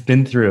now. I've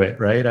been through it,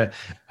 right?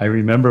 I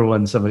remember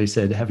when somebody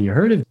said, "Have you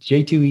heard of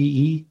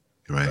J2EE?"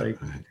 Right.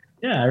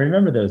 Yeah, I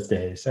remember those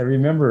days. I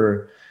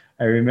remember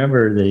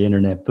the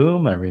internet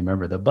boom. I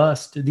remember the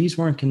bust. These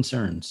weren't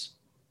concerns,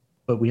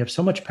 but we have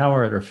so much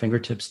power at our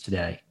fingertips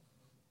today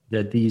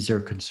that these are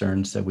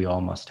concerns that we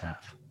all must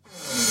have.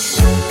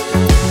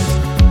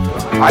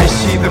 I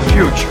see the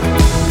future.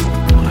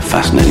 What a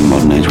fascinating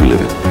modern age we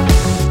live in.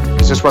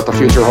 Is this what the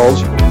future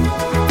holds?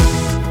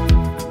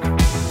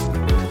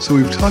 So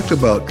we've talked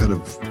about kind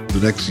of the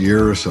next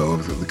year or so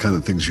of the kind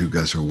of things you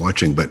guys are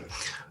watching, but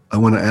I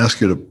want to ask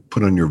you to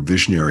put on your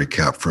visionary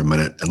cap for a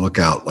minute and look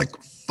out like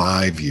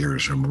 5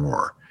 years or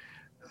more.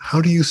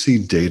 How do you see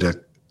data,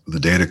 the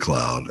data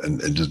cloud, and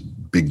just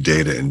big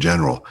data in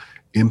general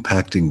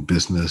impacting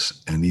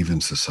business and even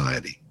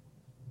society?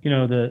 You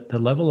know, the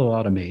level of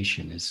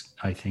automation is,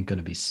 I think, going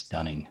to be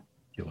stunning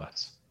to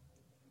us.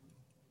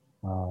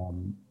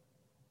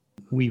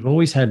 We've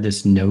always had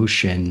this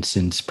notion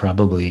since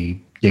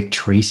probably Dick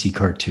Tracy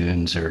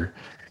cartoons or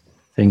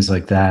things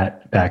like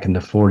that back in the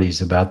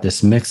 40s about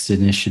this mixed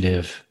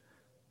initiative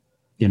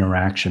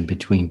interaction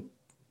between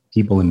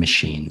people and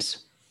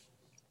machines.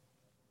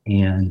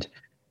 And,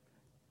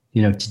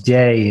 you know,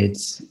 today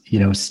it's, you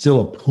know,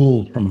 still a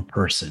pull from a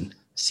person.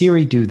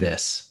 Siri, do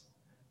this,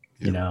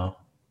 you know.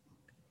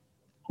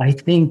 I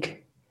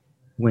think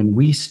when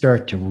we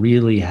start to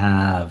really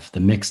have the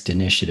mixed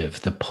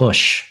initiative, the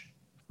push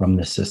from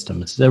the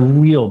system, it's the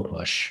real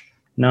push,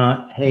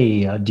 not,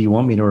 hey, do you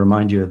want me to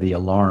remind you of the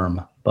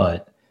alarm?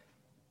 But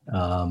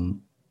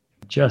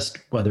just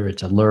whether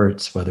it's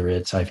alerts, whether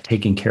it's I've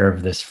taken care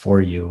of this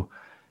for you,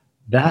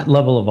 that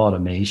level of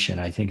automation,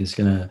 I think, is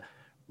going to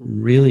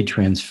really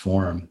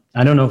transform.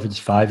 I don't know if it's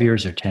 5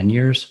 years or 10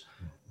 years,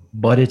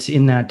 but it's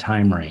in that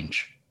time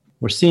range.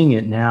 We're seeing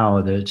it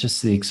now,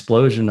 just the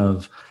explosion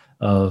of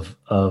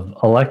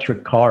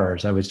electric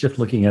cars. I was just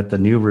looking at the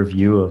new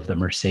review of the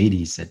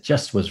Mercedes that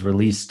just was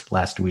released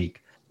last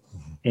week.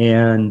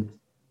 And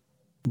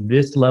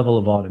this level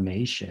of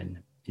automation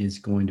is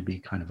going to be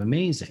kind of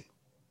amazing.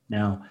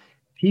 Now,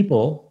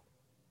 people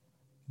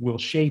will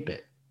shape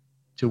it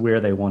to where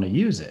they want to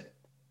use it,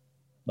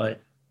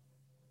 but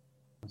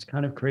it's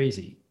kind of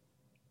crazy.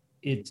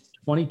 It's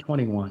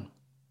 2021,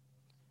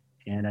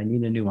 and I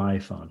need a new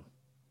iPhone.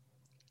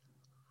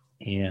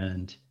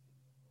 And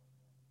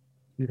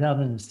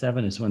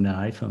 2007 is when the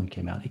iPhone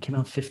came out. It came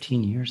out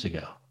 15 years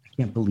ago. I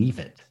can't believe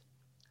it.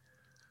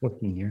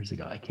 14 years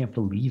ago. I can't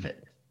believe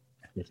it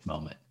at this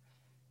moment.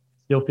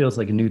 Still feels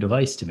like a new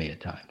device to me at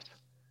times,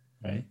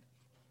 right?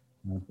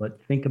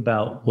 But think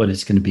about what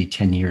it's going to be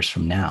 10 years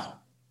from now.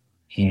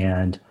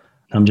 And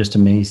I'm just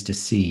amazed to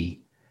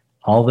see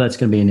all that's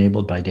going to be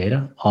enabled by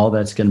data, all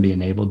that's going to be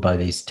enabled by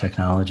these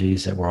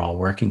technologies that we're all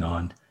working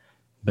on.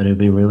 But it'll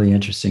be really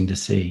interesting to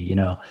see, you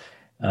know,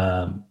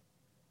 I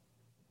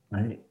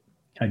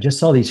just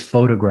saw these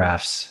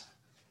photographs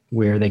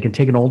where they can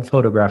take an old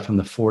photograph from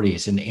the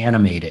 40s and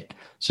animate it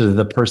so that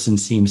the person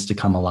seems to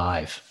come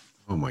alive.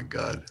 Oh my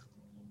God.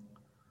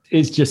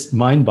 It's just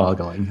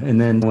mind-boggling.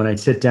 And then when I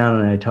sit down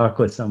and I talk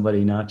with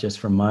somebody, not just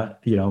from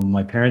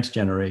my parents'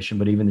 generation,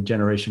 but even the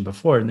generation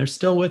before, and they're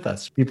still with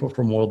us, people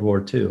from World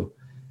War II.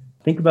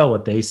 Think about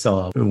what they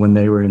saw when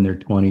they were in their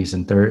 20s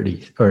and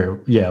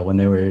 30s, when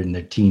they were in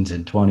their teens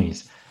and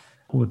 20s.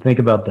 Think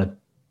about the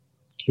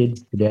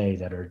kids today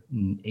that are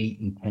 8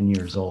 and 10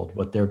 years old,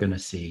 what they're going to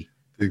see.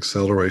 The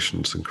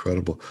acceleration is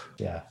incredible.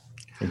 Yeah,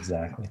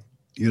 exactly.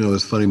 You know,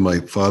 it's funny. My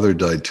father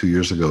died 2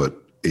 years ago at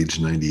age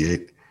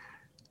 98.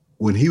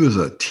 When he was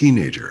a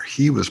teenager,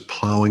 he was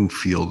plowing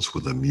fields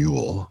with a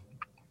mule.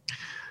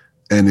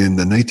 And in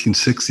the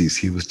 1960s,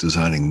 he was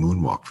designing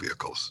moonwalk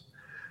vehicles.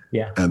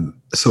 Yeah. And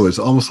so it's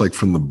almost like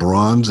from the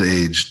Bronze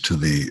Age to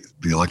the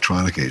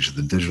electronic age,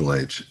 the digital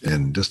age,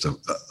 in just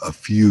a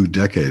few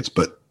decades.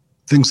 But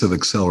things have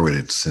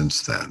accelerated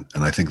since then.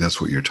 And I think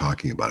that's what you're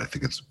talking about. I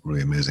think it's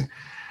really amazing.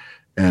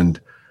 And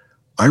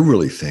I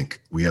really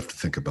think we have to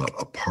think about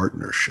a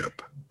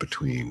partnership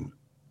between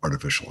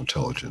artificial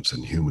intelligence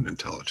and human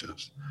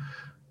intelligence,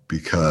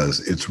 because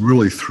it's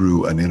really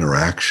through an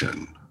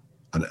interaction,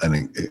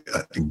 an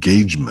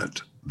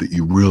engagement, that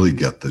you really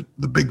get the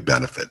big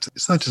benefits.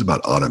 It's not just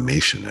about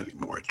automation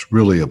anymore. It's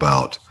really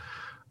about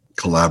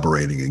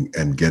collaborating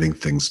and getting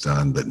things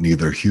done that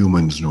neither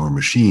humans nor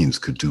machines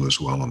could do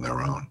as well on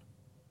their own.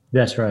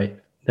 That's right.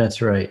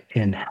 That's right.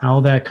 And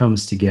how that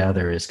comes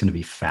together is going to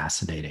be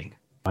fascinating.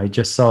 I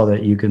just saw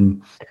that you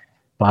can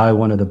buy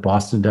one of the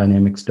Boston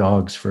Dynamics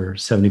dogs for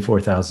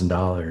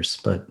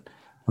 $74,000, but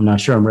I'm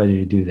not sure I'm ready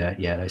to do that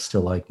yet. I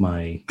still like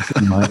my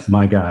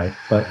guy,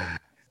 but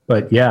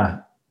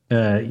yeah,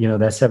 that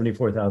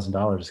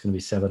 $74,000 is going to be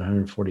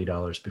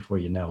 $740 before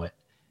you know it.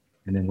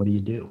 And then what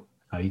do?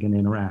 How are you going to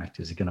interact?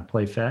 Is it going to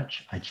play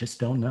fetch? I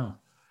just don't know.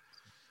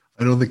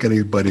 I don't think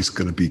anybody's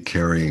going to be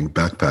carrying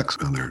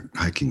backpacks on their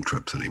hiking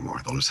trips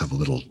anymore. They'll just have a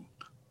little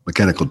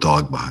mechanical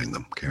dog behind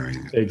them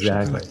carrying it.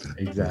 Exactly. Like that.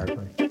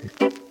 Exactly.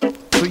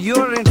 For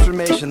your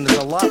information, there's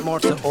a lot more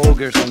to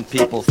ogres than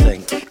people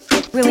think.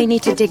 Really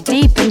need to dig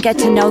deep and get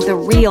to know the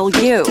real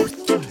you.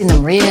 In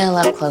them real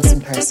up close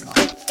and personal.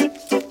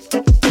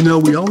 You know,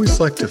 we always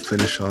like to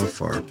finish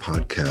off our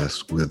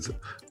podcast with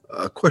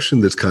a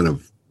question that's kind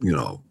of,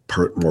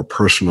 more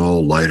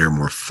personal, lighter,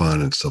 more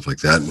fun and stuff like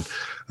that.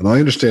 And I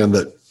understand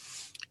that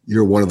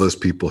you're one of those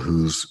people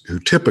who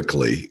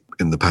typically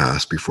in the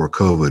past, before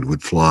COVID,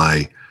 would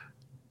fly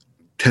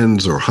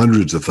tens or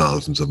hundreds of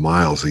thousands of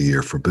miles a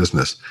year for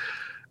business.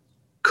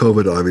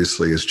 COVID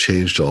obviously has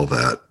changed all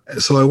that.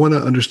 So I want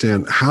to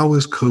understand, how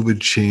has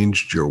COVID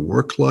changed your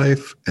work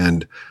life,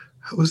 and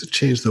how has it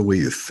changed the way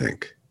you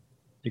think?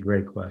 It's a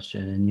great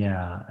question. And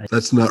yeah.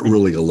 That's not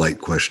really a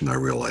light question, I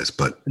realize,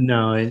 but.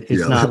 No,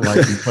 it's not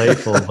light and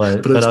playful,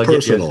 but I'll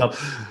personal.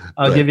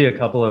 Give you a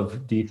couple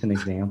of decent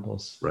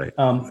examples. Right.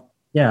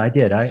 Yeah, I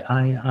did.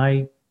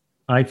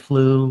 I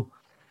flew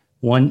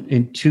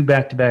in 2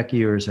 back-to-back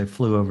years. I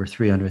flew over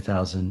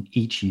 300,000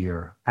 each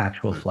year,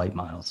 actual flight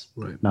miles,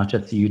 not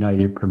just the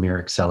United Premier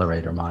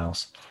Accelerator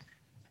miles.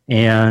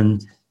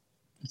 And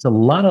it's a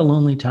lot of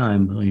lonely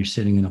time when you're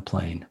sitting in a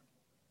plane.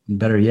 And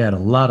better yet, a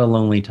lot of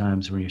lonely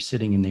times when you're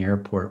sitting in the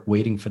airport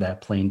waiting for that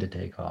plane to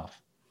take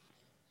off.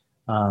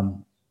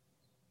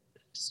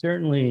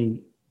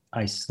 Certainly,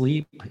 I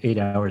sleep 8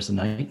 hours a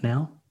night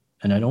now,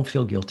 and I don't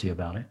feel guilty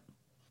about it.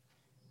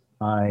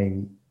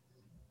 I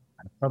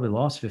probably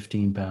lost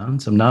 15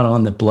 pounds. I'm not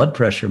on the blood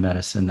pressure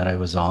medicine that I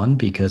was on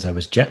because I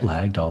was jet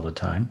lagged all the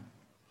time.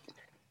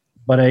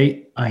 But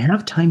I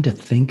have time to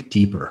think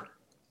deeper.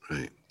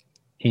 Right.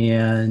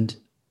 And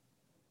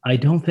I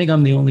don't think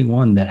I'm the only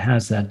one that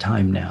has that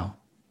time now.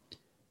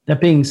 That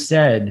being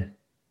said,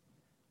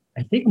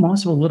 I think I'm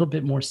also a little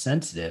bit more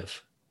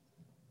sensitive.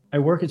 I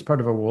work as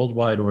part of a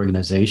worldwide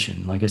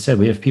organization. Like I said,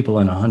 we have people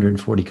in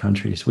 140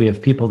 countries. We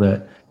have people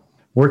that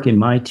work in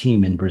my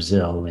team in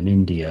Brazil, in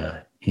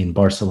India, in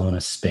Barcelona,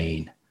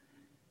 Spain.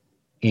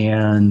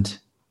 And,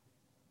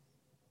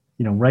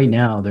 right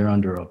now they're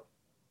under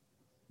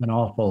an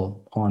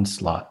awful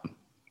onslaught.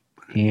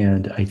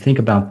 And I think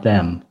about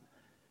them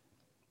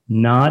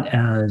not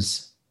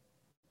as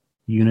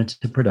units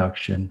of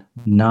production,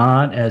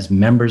 not as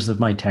members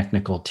of my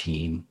technical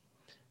team,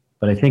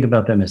 but I think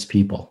about them as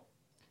people.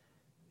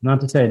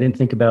 Not to say I didn't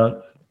think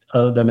about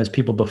them as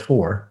people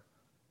before,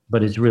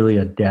 but it's really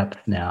a depth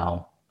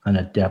now and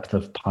a depth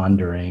of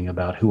pondering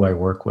about who I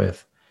work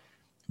with,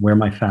 where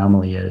my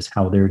family is,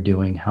 how they're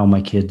doing, how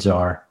my kids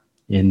are,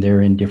 and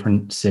they're in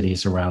different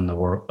cities around the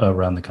world,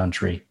 around the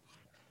country.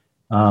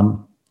 A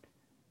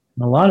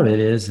lot of it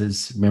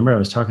is remember I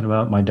was talking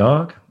about my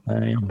dog,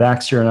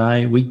 Baxter and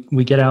I,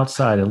 we get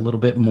outside a little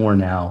bit more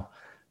now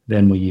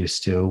than we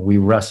used to. We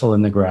wrestle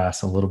in the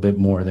grass a little bit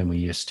more than we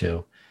used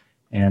to.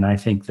 And I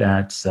think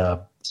that's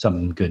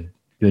something good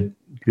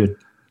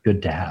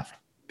to have.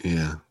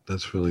 Yeah,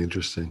 that's really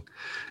interesting.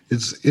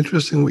 It's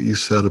interesting what you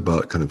said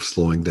about kind of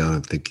slowing down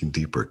and thinking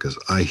deeper, because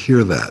I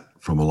hear that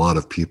from a lot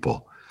of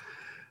people.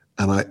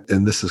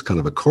 And this is kind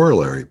of a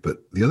corollary, but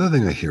the other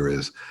thing I hear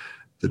is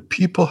that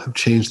people have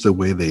changed the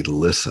way they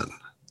listen.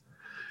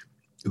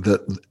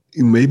 That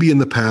maybe in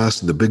the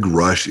past, the big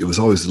rush, it was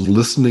always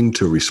listening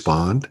to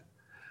respond.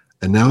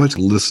 And now it's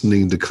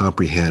listening to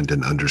comprehend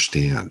and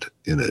understand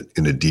in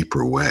a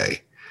deeper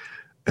way.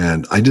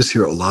 And I just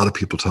hear a lot of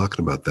people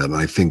talking about that. And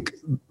I think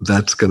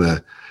that's going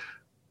to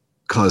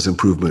cause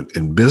improvement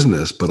in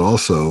business, but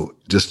also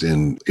just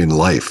in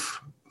life,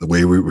 the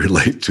way we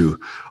relate to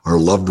our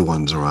loved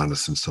ones around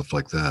us and stuff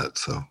like that.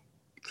 So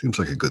it seems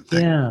like a good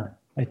thing. Yeah,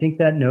 I think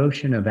that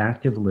notion of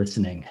active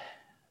listening.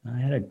 I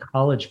had a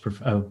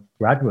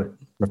graduate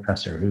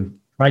professor who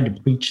tried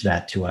to preach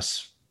that to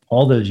us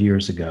all those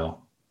years ago.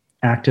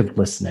 Active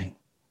listening.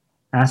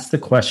 Ask the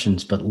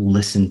questions, but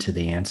listen to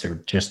the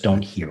answer. Just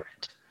don't hear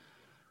it.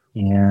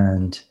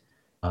 And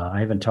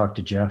I haven't talked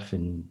to Jeff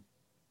in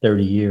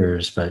 30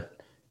 years, but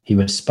he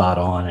was spot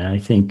on. And I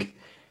think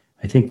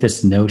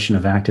this notion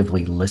of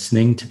actively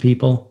listening to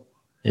people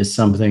is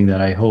something that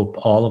I hope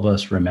all of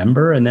us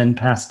remember and then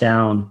pass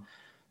down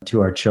to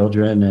our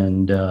children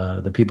and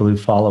the people who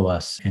follow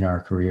us in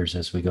our careers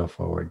as we go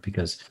forward.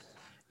 Because,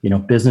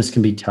 business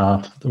can be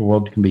tough. The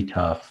world can be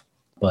tough.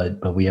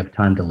 But we have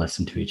time to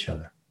listen to each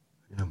other.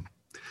 Yeah.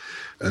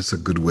 That's a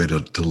good way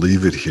to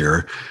leave it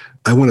here.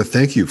 I want to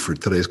thank you for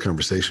today's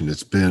conversation.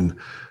 It's been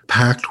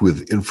packed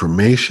with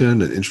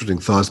information and interesting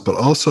thoughts, but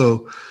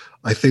also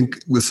I think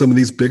with some of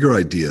these bigger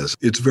ideas,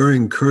 it's very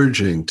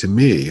encouraging to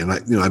me. And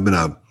I've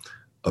been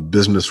a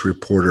business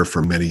reporter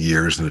for many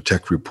years and a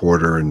tech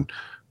reporter and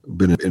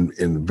been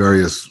in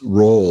various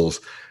roles.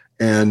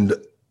 And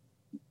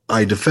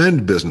I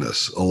defend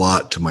business a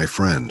lot to my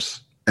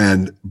friends.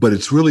 But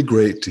it's really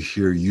great to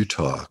hear you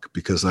talk,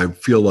 because I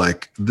feel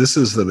like this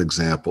is an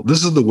example.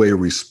 This is the way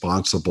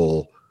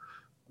responsible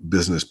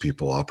business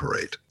people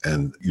operate.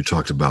 And you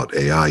talked about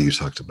AI, you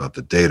talked about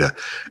the data,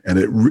 and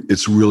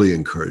it's really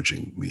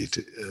encouraging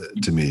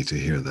to me to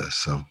hear this.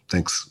 So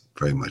thanks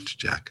very much,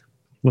 Jack.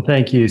 Well,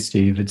 thank you,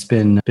 Steve. It's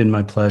been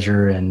my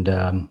pleasure. And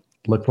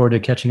look forward to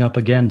catching up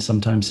again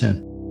sometime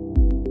soon.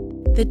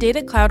 The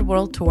Data Cloud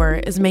World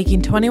Tour is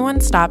making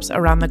 21 stops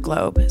around the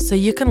globe, so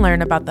you can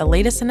learn about the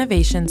latest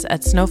innovations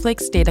at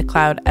Snowflake's Data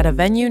Cloud at a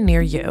venue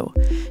near you.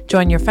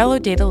 Join your fellow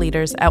data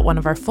leaders at one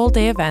of our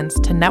full-day events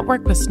to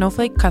network with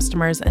Snowflake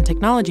customers and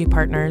technology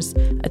partners,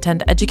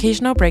 attend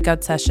educational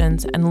breakout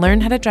sessions, and learn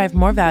how to drive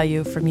more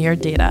value from your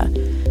data.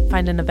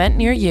 Find an event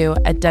near you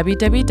at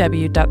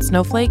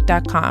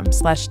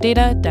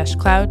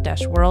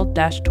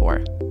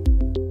www.snowflake.com/data-cloud-world-tour.